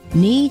aging?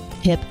 Knee,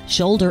 hip,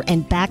 shoulder,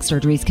 and back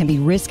surgeries can be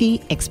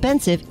risky,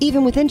 expensive,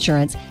 even with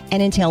insurance,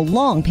 and entail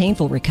long,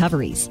 painful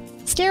recoveries.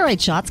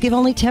 Steroid shots give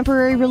only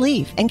temporary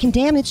relief and can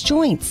damage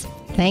joints.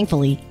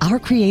 Thankfully, our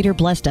Creator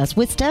blessed us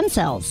with stem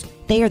cells.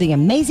 They are the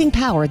amazing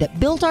power that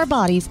built our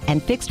bodies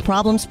and fixed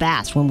problems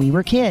fast when we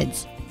were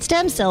kids.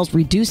 Stem cells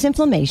reduce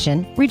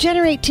inflammation,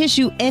 regenerate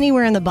tissue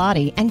anywhere in the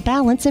body, and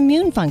balance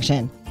immune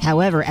function.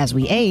 However, as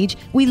we age,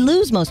 we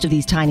lose most of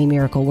these tiny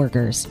miracle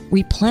workers.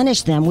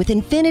 Replenish them with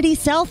Infinity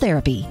Cell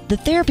Therapy. The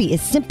therapy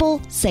is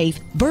simple, safe,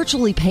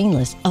 virtually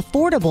painless,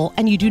 affordable,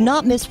 and you do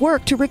not miss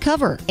work to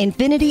recover.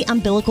 Infinity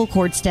umbilical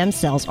cord stem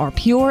cells are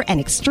pure and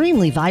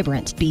extremely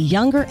vibrant. Be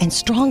younger and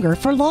stronger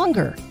for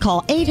longer.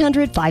 Call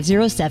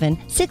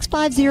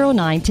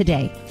 800-507-6509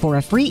 today for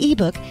a free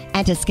ebook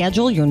and to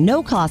schedule your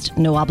no-cost,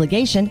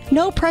 no-obligation,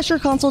 no-pressure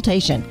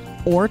consultation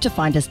or to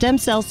find a stem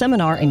cell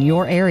seminar in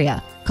your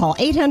area. Call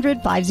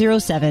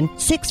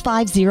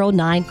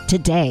 800-507-6509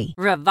 today.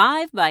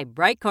 Revive by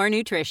Brightcore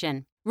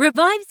Nutrition.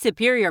 Revive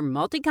Superior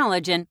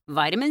Multi-Collagen,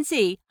 Vitamin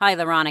C,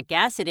 Hyaluronic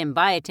Acid, and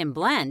Biotin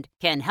Blend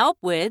can help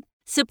with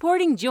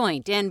supporting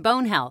joint and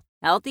bone health,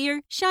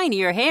 healthier,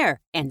 shinier hair,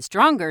 and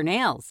stronger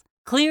nails,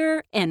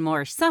 clearer and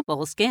more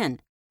supple skin,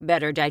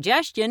 better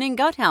digestion and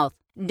gut health.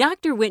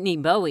 Dr. Whitney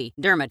Bowie,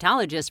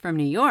 dermatologist from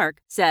New York,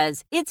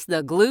 says it's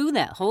the glue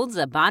that holds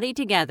a body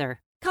together.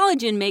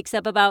 Collagen makes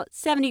up about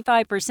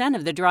 75%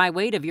 of the dry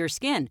weight of your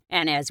skin,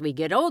 and as we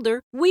get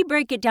older, we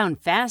break it down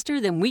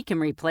faster than we can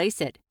replace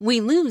it. We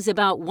lose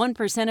about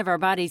 1% of our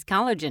body's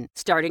collagen,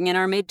 starting in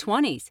our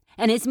mid-20s,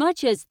 and as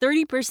much as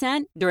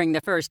 30% during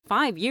the first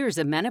 5 years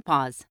of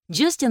menopause.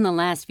 Just in the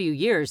last few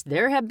years,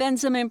 there have been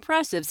some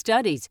impressive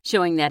studies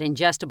showing that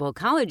ingestible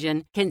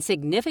collagen can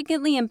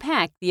significantly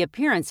impact the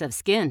appearance of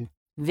skin.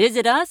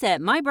 Visit us at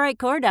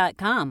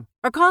mybrightcore.com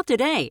or call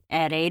today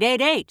at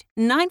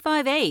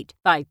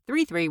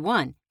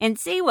 888-958-5331 and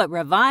see what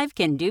Revive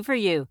can do for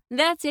you.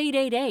 That's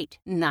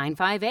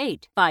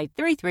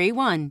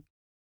 888-958-5331.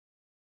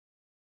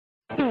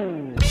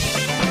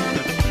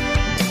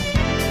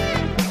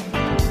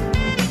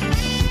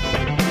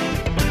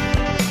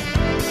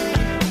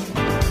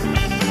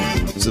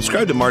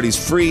 Subscribe to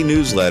Marty's free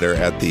newsletter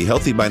at the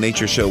Healthy by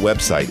Nature Show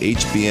website,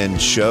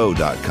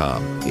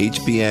 hbnshow.com.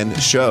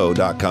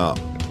 hbnshow.com.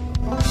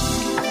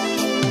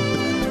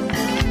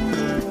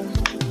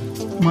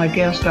 My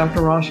guest,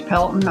 Dr. Ross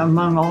Pelton,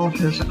 among all of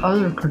his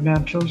other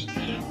credentials,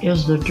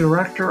 is the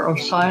Director of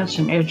Science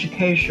and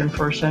Education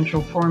for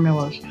Essential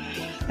Formulas.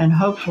 And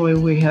hopefully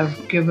we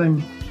have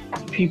given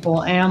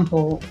people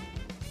ample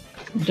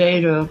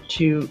data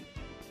to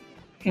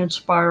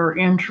inspire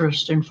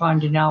interest in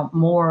finding out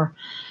more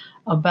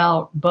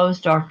about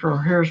both Dr.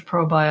 O'Hare's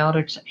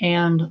probiotics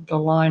and the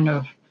line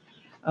of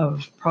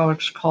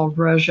products called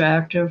Reg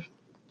Active,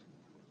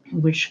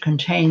 which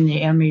contain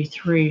the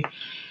ME3.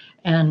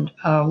 And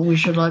we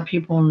should let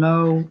people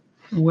know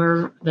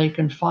where they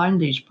can find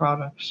these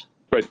products.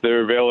 Right,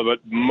 they're available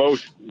at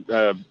most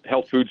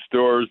health food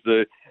stores,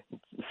 the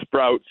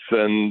Sprouts,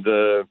 and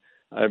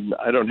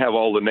I don't have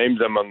all the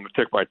names on the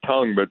tip of my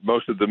tongue, but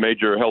most of the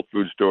major health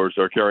food stores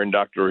are carrying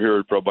Dr.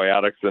 O'Hare's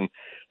probiotics,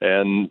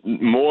 and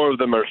more of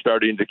them are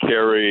starting to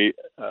carry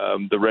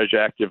the Reg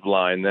Active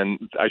line.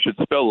 And I should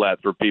spell that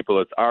for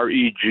people. It's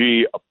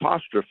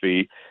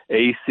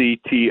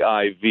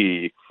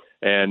REG_ACTIV.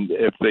 And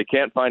if they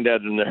can't find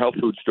that in their health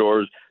food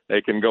stores,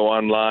 they can go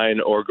online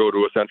or go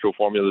to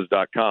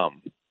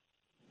essentialformulas.com.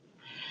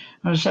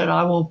 I said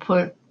I will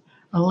put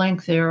a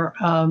link there.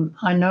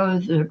 I know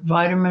that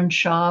Vitamin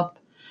Shop,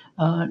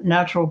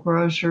 Natural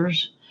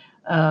Grocers,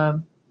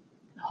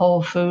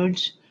 Whole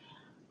Foods,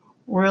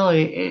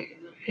 really,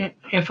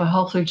 if a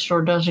health food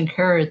store doesn't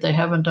carry it, they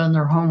haven't done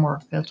their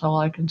homework. That's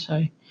all I can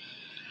say.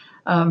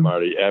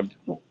 Marty,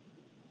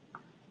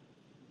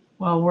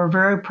 well, we're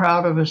very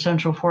proud of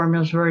Essential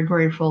Formulas, very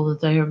grateful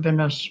that they have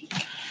been a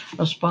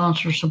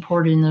sponsor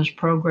supporting this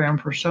program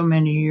for so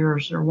many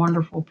years. They're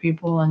wonderful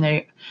people, and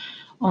they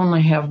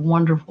only have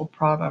wonderful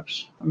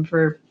products. I'm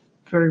very,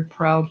 very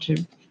proud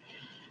to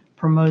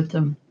promote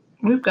them.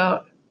 We've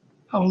got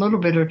a little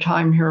bit of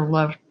time here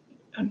left.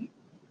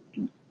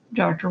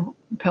 Dr.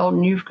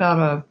 Pelton, you've got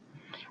a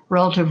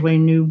relatively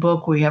new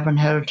book we haven't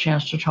had a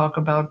chance to talk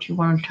about. Do you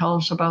want to tell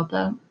us about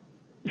that?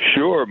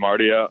 Sure,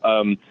 Marty.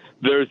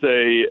 There's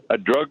a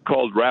drug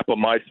called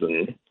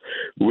rapamycin,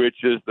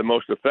 which is the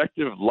most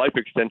effective life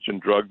extension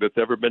drug that's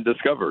ever been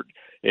discovered.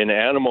 In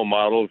animal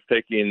models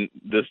taking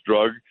this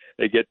drug,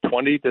 they get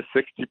 20 to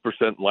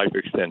 60% life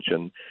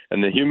extension.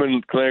 And the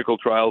human clinical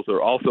trials are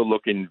also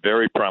looking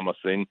very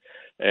promising.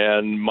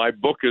 And my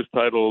book is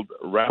titled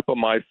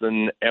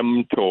Rapamycin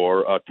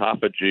mTOR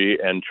Autophagy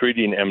and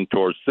Treating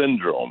mTOR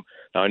Syndrome.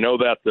 Now, I know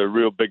that's a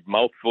real big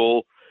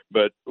mouthful,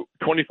 but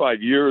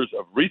 25 years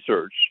of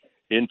research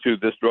into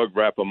this drug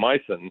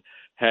rapamycin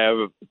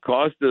have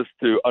caused us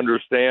to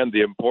understand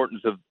the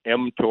importance of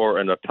mTOR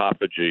and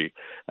autophagy.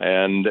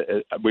 And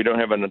we don't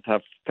have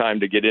enough time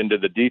to get into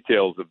the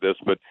details of this,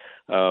 but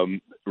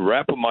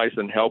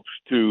rapamycin helps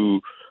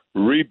to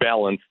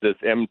rebalance this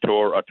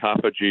mTOR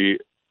autophagy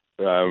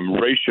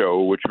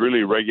ratio, which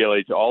really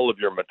regulates all of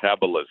your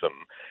metabolism.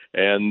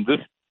 And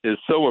this is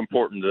so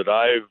important that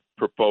I've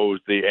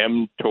proposed the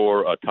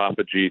mTOR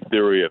autophagy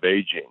theory of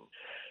aging.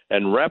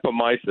 And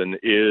rapamycin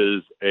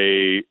is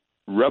a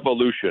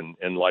revolution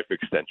in life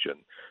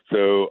extension.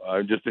 So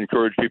I just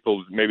encourage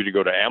people maybe to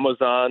go to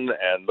Amazon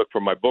and look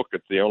for my book.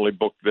 It's the only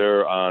book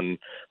there on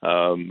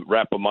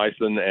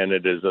rapamycin, and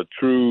it is a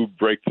true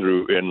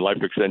breakthrough in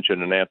life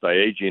extension and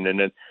anti-aging.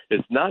 And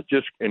it's not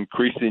just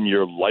increasing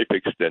your life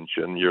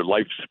extension, your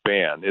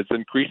lifespan, it's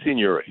increasing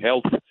your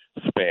health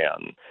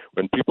span.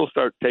 When people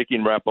start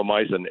taking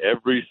rapamycin,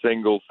 every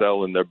single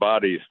cell in their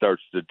body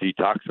starts to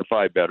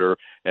detoxify better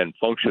and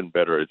function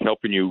better. It's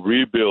helping you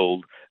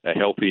rebuild a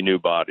healthy new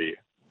body.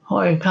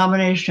 Boy, a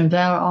combination of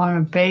that on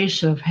a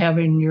base of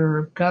having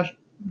your gut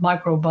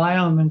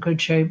microbiome in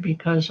good shape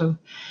because of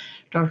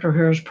Dr.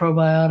 O'Hare's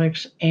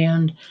probiotics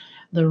and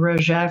the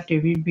Reg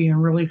Active, you'd be in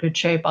really good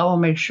shape. I will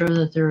make sure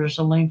that there is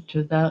a link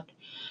to that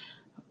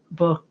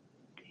book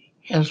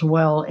as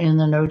well in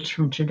the notes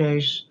from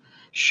today's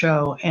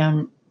show.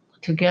 And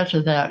to get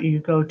to that,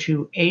 you go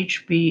to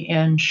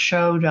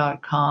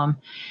hbnshow.com.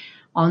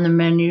 On the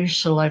menu,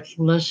 select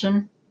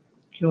Listen.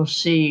 You'll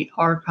see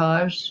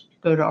Archives.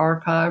 Go to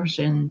Archives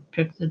and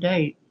pick the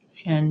date,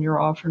 and you're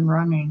off and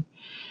running.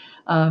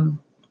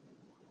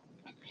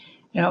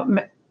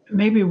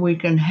 Maybe we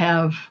can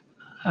have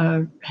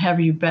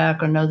you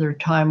back another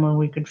time when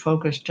we could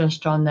focus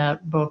just on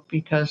that book,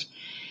 because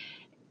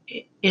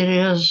it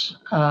is,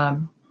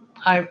 I'm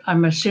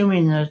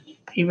assuming that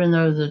even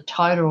though the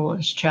title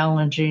is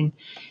challenging,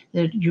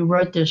 that you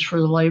wrote this for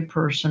the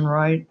layperson,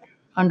 right?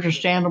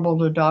 Understandable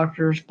to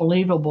doctors,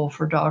 believable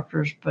for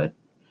doctors, but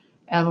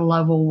at a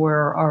level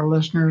where our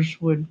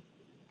listeners would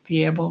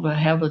be able to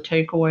have a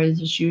takeaway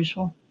that's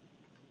useful?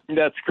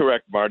 That's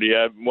correct, Marty.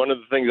 One of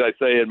the things I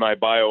say in my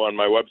bio on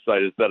my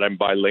website is that I'm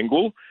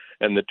bilingual,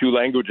 and the two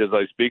languages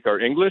I speak are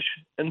English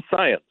and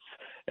science.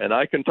 And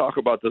I can talk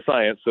about the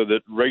science so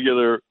that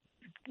regular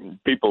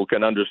people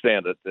can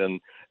understand it. And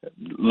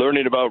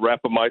learning about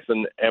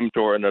rapamycin,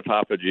 mTOR, and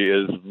autophagy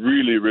is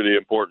really, really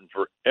important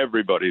for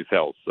everybody's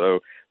health.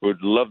 So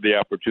would love the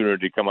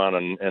opportunity to come on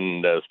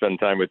and spend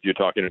time with you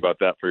talking about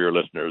that for your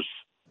listeners.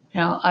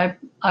 Yeah,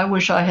 I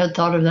wish I had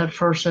thought of that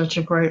first. That's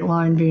a great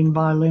line, being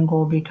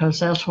bilingual, because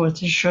that's what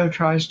this show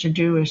tries to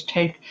do, is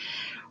take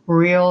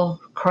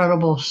real,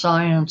 credible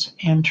science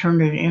and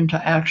turn it into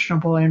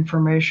actionable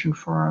information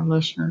for our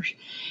listeners.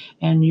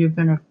 And you've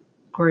been a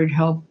great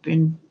help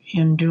in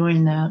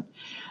doing that.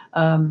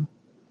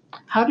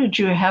 How did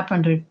you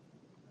happen to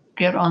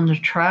get on the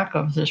track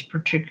of this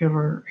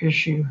particular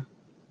issue?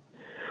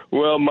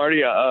 Well,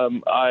 Marty,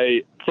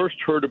 I first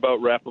heard about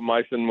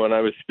rapamycin when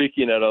I was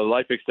speaking at a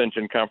life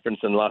extension conference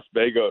in Las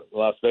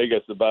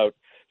Vegas about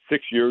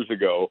 6 years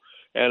ago.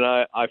 And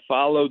I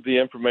followed the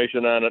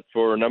information on it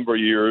for a number of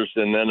years.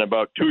 And then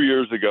about 2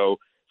 years ago,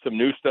 some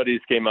new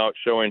studies came out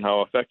showing how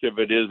effective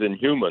it is in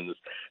humans.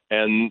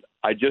 And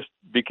I just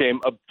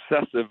became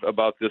obsessive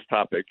about this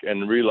topic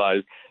and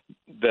realized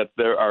that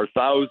there are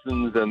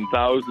thousands and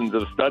thousands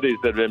of studies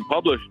that have been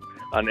published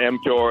on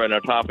mTOR and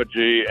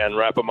autophagy and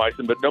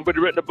rapamycin, but nobody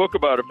written a book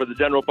about it for the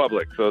general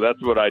public. So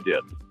that's what I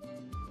did.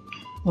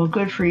 Well,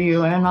 good for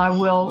you. And I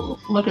will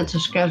look at the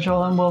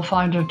schedule and we'll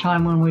find a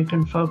time when we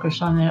can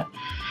focus on that.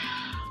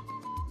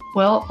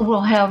 Well,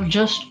 we'll have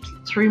just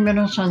 3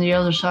 minutes on the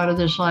other side of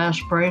this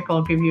last break.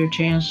 I'll give you a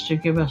chance to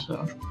give us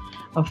a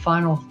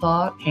final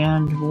thought,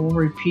 and we'll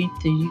repeat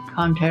the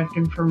contact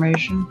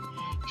information.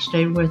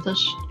 Stay with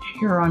us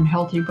here on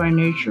Healthy by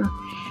Nature,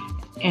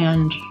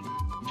 and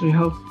we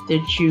hope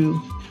that you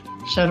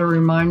set a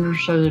reminder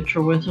so that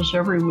you're with us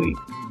every week,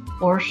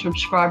 or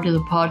subscribe to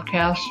the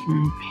podcast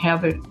and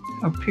have it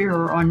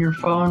appear on your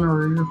phone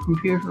or your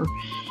computer.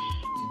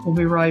 We'll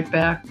be right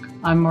back.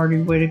 I'm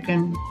Marty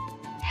Whittakin,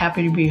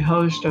 happy to be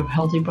host of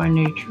Healthy by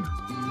Nature.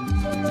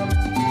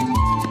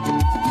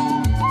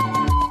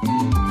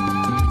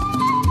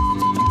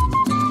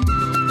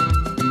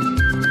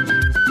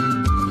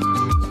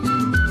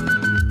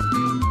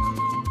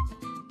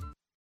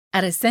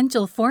 At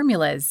Essential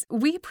Formulas,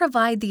 we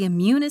provide the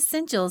immune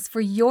essentials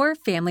for your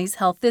family's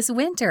health this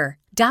winter.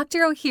 Dr.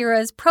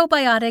 Ohhira's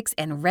Probiotics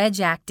and Reg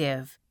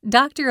Active.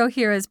 Dr.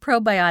 Ohhira's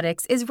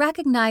Probiotics is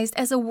recognized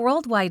as a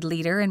worldwide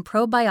leader in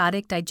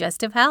probiotic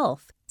digestive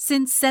health.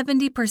 Since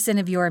 70%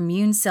 of your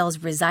immune cells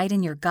reside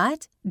in your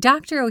gut,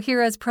 Dr.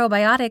 Ohhira's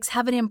Probiotics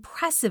have an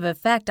impressive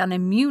effect on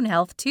immune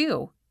health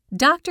too.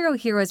 Dr.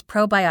 Ohhira's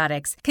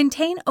probiotics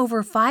contain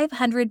over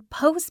 500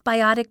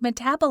 postbiotic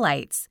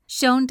metabolites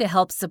shown to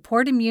help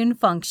support immune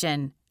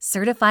function.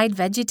 Certified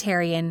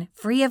vegetarian,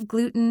 free of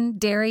gluten,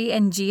 dairy,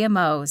 and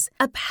GMOs,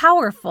 a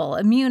powerful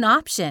immune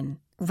option.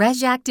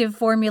 Reg Active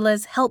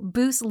formulas help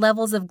boost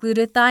levels of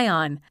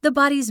glutathione, the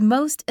body's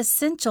most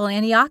essential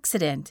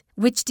antioxidant,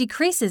 which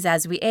decreases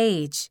as we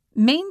age.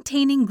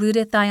 Maintaining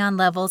glutathione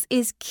levels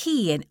is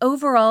key in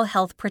overall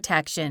health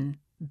protection.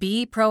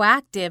 Be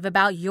proactive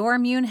about your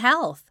immune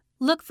health.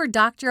 Look for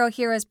Dr.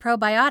 Ohhira's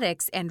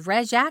Probiotics and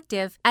Reg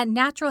Active at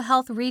natural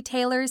health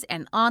retailers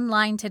and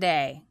online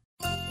today.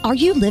 Are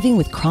you living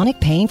with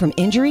chronic pain from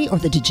injury or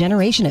the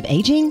degeneration of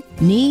aging?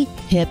 Knee,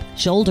 hip,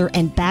 shoulder,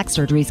 and back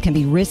surgeries can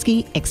be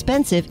risky,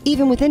 expensive,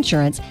 even with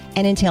insurance,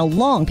 and entail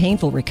long,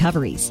 painful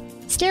recoveries.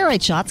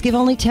 Steroid shots give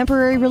only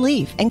temporary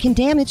relief and can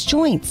damage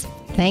joints.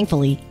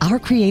 Thankfully, our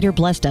Creator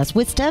blessed us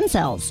with stem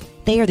cells.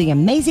 They are the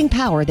amazing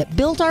power that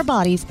built our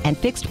bodies and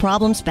fixed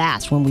problems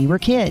fast when we were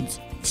kids.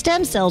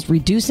 Stem cells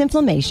reduce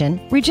inflammation,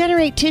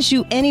 regenerate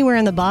tissue anywhere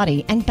in the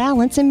body, and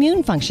balance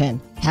immune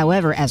function.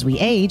 However, as we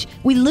age,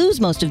 we lose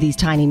most of these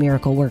tiny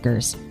miracle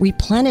workers.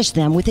 Replenish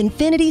them with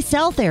Infinity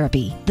Cell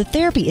Therapy. The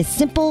therapy is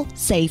simple,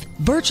 safe,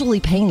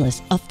 virtually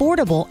painless,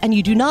 affordable, and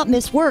you do not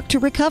miss work to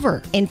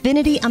recover.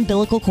 Infinity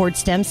umbilical cord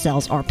stem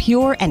cells are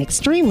pure and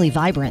extremely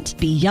vibrant.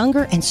 Be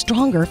younger and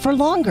stronger for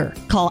longer.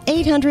 Call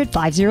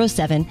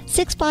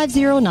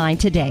 800-507-6509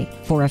 today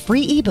for a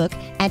free ebook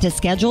and to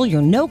schedule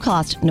your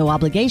no-cost,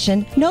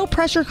 no-obligation,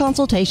 no-pressure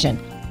consultation,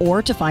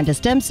 or to find a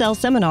stem cell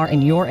seminar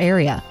in your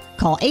area.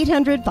 Call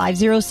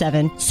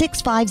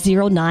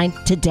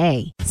 800-507-6509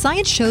 today.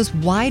 Science shows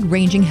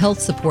wide-ranging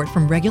health support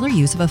from regular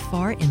use of a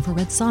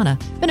far-infrared sauna.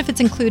 Benefits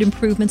include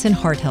improvements in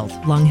heart health,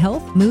 lung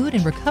health, mood,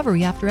 and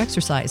recovery after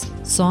exercise.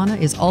 Sauna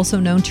is also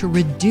known to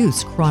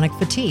reduce chronic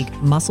fatigue,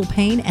 muscle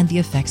pain, and the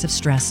effects of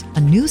stress.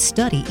 A new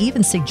study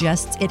even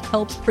suggests it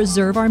helps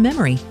preserve our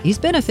memory. These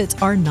benefits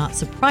are not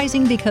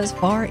surprising because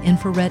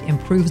far-infrared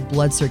improves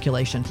blood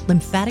circulation,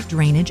 lymphatic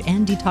drainage,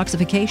 and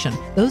detoxification.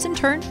 Those in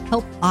turn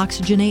help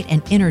oxygenate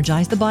and energize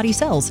the body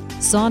cells.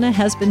 Sauna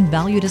has been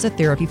valued as a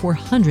therapy for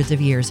hundreds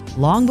of years,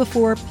 long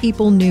before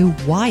people knew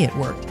why it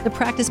worked. The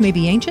practice may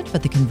be ancient,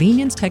 but the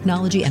convenience,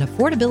 technology, and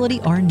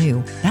affordability are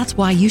new. That's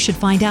why you should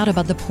find out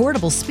about the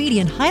portable,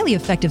 speedy, and highly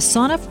effective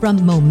sauna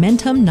from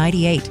Momentum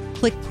 98.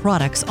 Click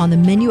products on the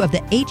menu of the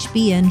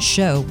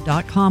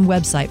hbnshow.com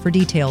website for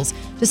details.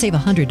 To save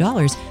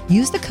 $100,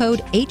 use the code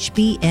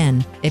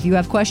HBN. If you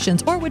have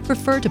questions or would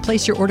prefer to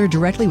place your order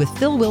directly with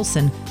Phil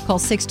Wilson, call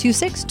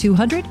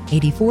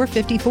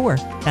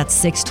 626-200-8454.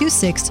 That's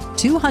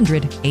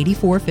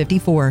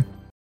 626-200-8454.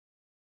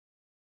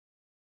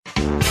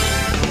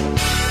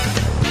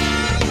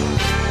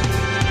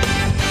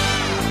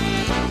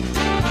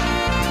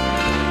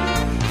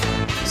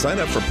 Sign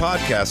up for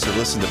podcasts or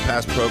listen to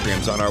past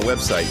programs on our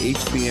website,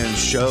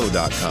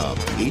 hbnshow.com.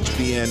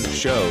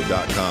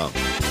 hbnshow.com.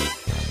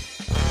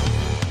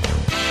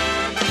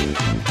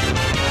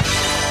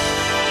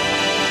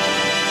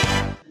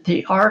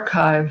 The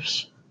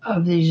archives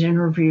of these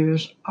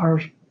interviews are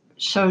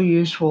so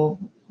useful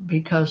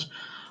because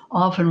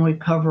often we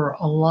cover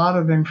a lot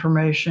of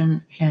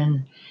information,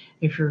 and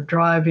if you're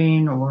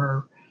driving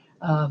or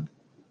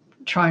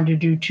trying to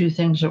do two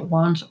things at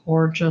once,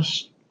 or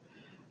just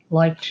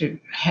like to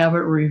have it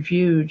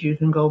reviewed, you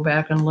can go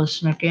back and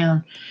listen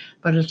again.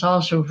 But it's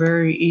also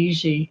very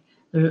easy.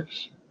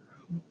 There's,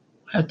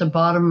 at the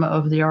bottom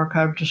of the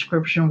archive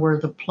description where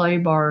the play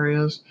bar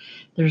is,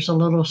 there's a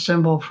little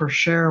symbol for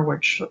share,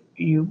 which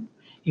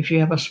if you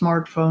have a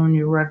smartphone,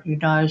 you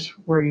recognize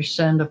where you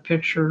send a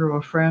picture to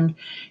a friend.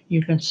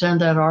 You can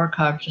send that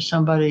archive to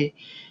somebody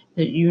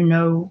that you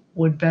know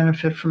would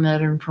benefit from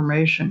that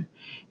information.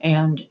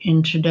 And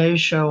in today's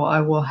show,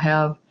 I will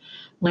have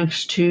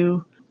links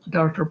to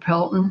Dr.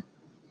 Pelton,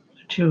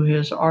 to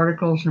his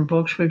articles and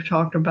books we've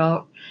talked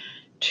about,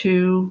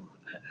 to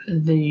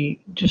the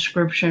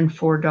description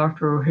for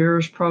Dr.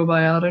 O'Hara's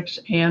probiotics,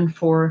 and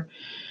for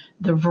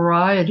the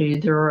variety.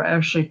 There are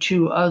actually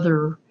 2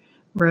 other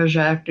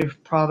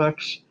RegActive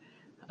products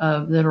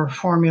that are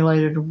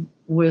formulated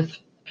with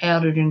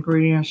added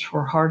ingredients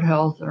for heart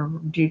health or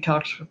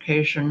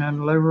detoxification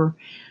and liver.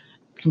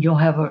 And you'll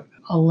have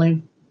a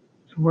link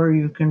where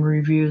you can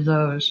review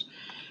those.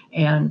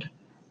 And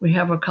we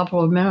have a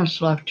couple of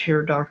minutes left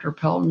here, Dr.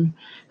 Pelton.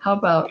 How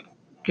about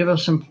give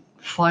us some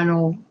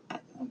final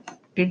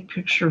big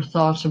picture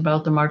thoughts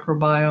about the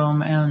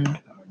microbiome and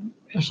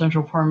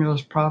Essential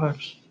Formulas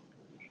products?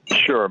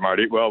 Sure,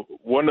 Marty. Well,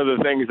 one of the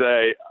things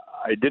I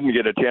didn't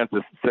get a chance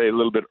to say a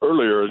little bit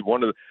earlier is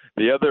one of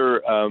the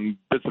other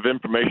bits of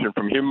information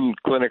from human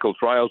clinical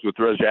trials with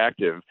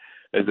RegActive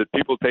is that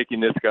people taking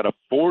this got a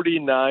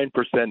 49%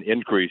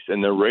 increase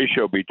in the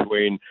ratio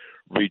between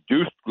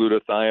reduced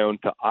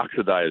glutathione to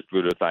oxidized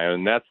glutathione,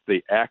 and that's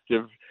the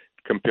active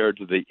compared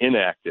to the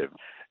inactive.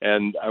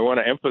 And I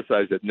want to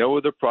emphasize that no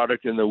other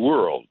product in the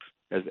world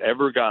has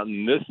ever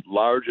gotten this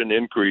large an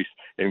increase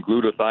in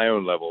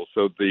glutathione levels.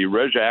 So the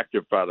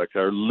RegActive products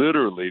are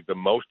literally the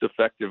most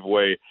effective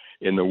way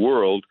in the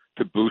world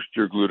to boost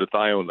your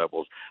glutathione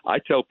levels. I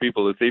tell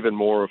people it's even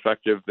more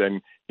effective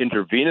than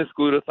intravenous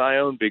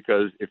glutathione,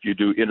 because if you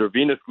do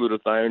intravenous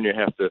glutathione, you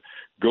have to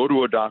go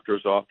to a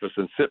doctor's office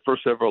and sit for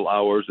several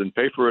hours and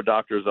pay for a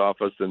doctor's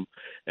office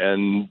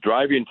and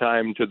driving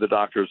time to the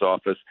doctor's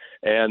office.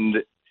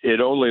 And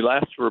it only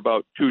lasts for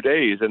about 2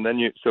 days. And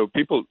then so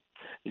people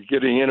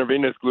getting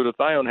intravenous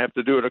glutathione have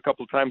to do it a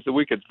couple times a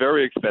week. It's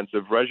very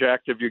expensive.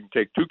 RegActive, you can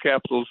take 2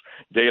 capsules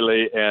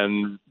daily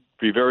and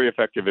be very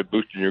effective at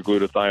boosting your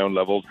glutathione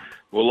levels.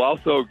 We'll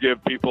also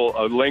give people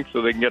a link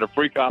so they can get a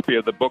free copy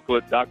of the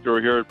booklet, Dr.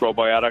 O'Hara's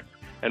Probiotics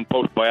and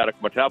Postbiotic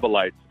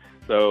Metabolites.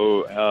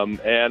 So,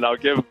 and I'll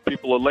give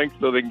people a link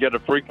so they can get a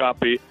free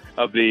copy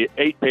of the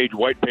 8-page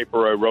white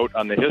paper I wrote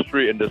on the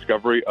history and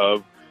discovery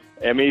of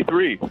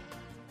ME3.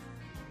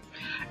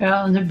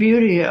 And the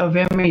beauty of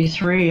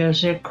ME3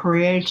 is it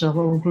creates a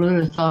little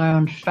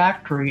glutathione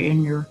factory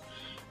in your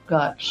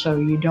gut, so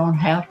you don't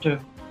have to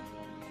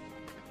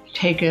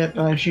take it,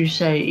 as you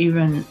say,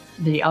 even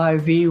the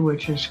IV,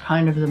 which is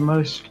kind of the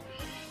most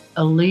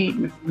elite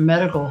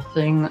medical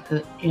thing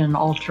in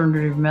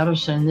alternative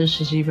medicine.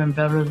 This is even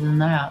better than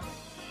that.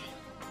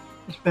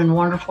 It's been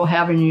wonderful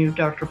having you,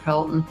 Dr.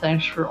 Pelton.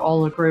 Thanks for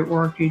all the great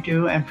work you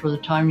do and for the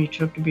time you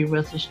took to be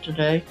with us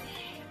today.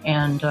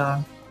 And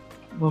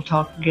we'll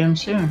talk again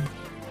soon.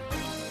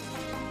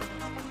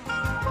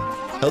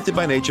 Healthy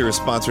by Nature is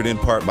sponsored in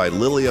part by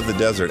Lily of the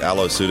Desert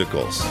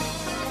Alloceuticals.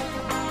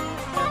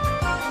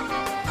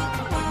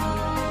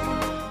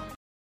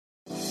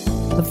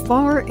 The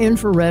far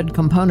infrared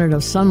component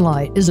of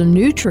sunlight is a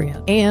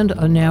nutrient and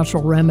a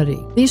natural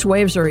remedy. These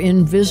waves are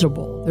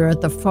invisible. They're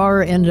at the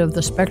far end of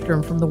the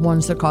spectrum from the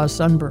ones that cause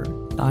sunburn.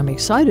 I'm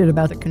excited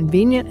about the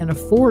convenient and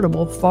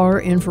affordable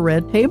far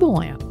infrared table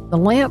lamp. The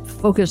lamp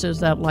focuses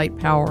that light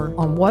power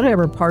on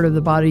whatever part of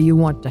the body you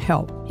want to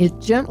help. It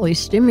gently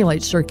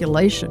stimulates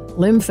circulation,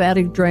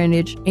 lymphatic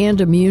drainage,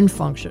 and immune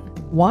function,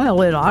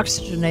 while it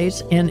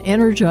oxygenates and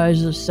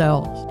energizes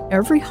cells.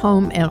 Every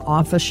home and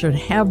office should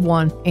have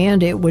one,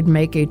 and it would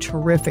make a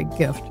terrific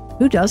gift.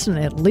 Who doesn't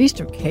at least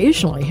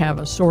occasionally have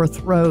a sore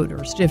throat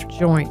or stiff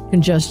joint,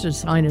 congested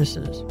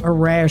sinuses, a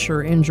rash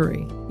or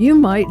injury? You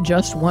might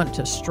just want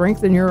to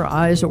strengthen your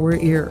eyes or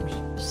ears.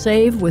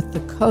 Save with the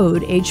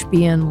code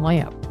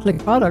HBNLAMP. Click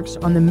products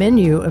on the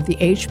menu of the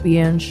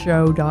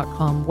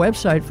HBNShow.com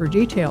website for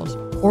details,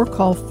 or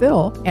call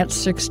Phil at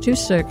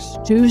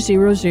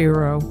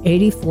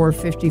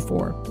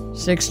 626-200-8454.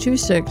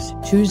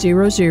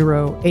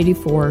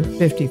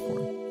 626-200-8454.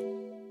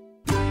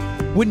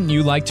 Wouldn't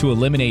you like to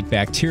eliminate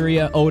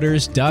bacteria,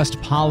 odors,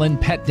 dust, pollen,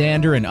 pet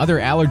dander, and other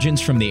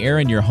allergens from the air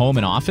in your home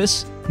and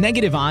office?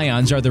 Negative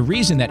ions are the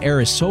reason that air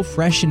is so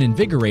fresh and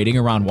invigorating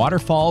around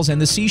waterfalls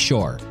and the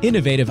seashore.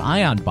 Innovative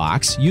Ion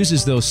Box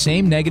uses those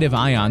same negative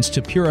ions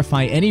to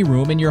purify any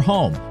room in your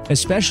home,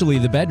 especially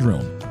the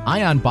bedroom.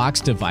 Ion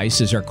Box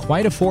devices are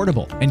quite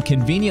affordable and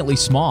conveniently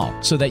small,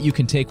 so that you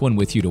can take one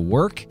with you to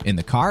work, in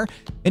the car,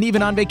 and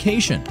even on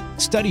vacation.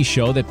 Studies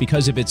show that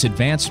because of its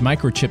advanced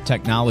microchip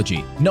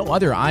technology, no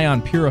other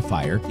ion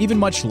purifier, even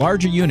much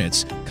larger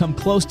units, come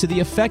close to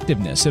the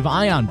effectiveness of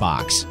Ion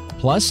Box.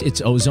 Plus,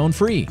 it's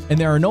ozone-free, and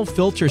there are no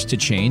filters to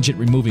change at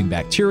removing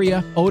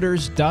bacteria,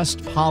 odors,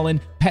 dust,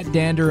 pollen, pet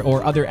dander,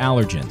 or other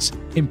allergens.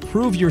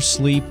 Improve your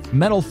sleep,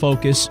 mental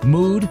focus,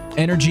 mood,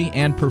 energy,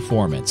 and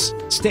performance.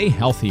 Stay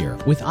healthier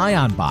with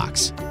Ion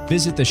Box.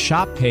 Visit the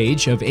shop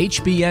page of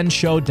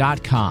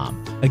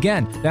hbnshow.com.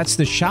 Again, that's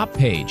the shop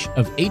page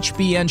of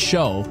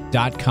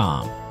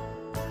hbnshow.com.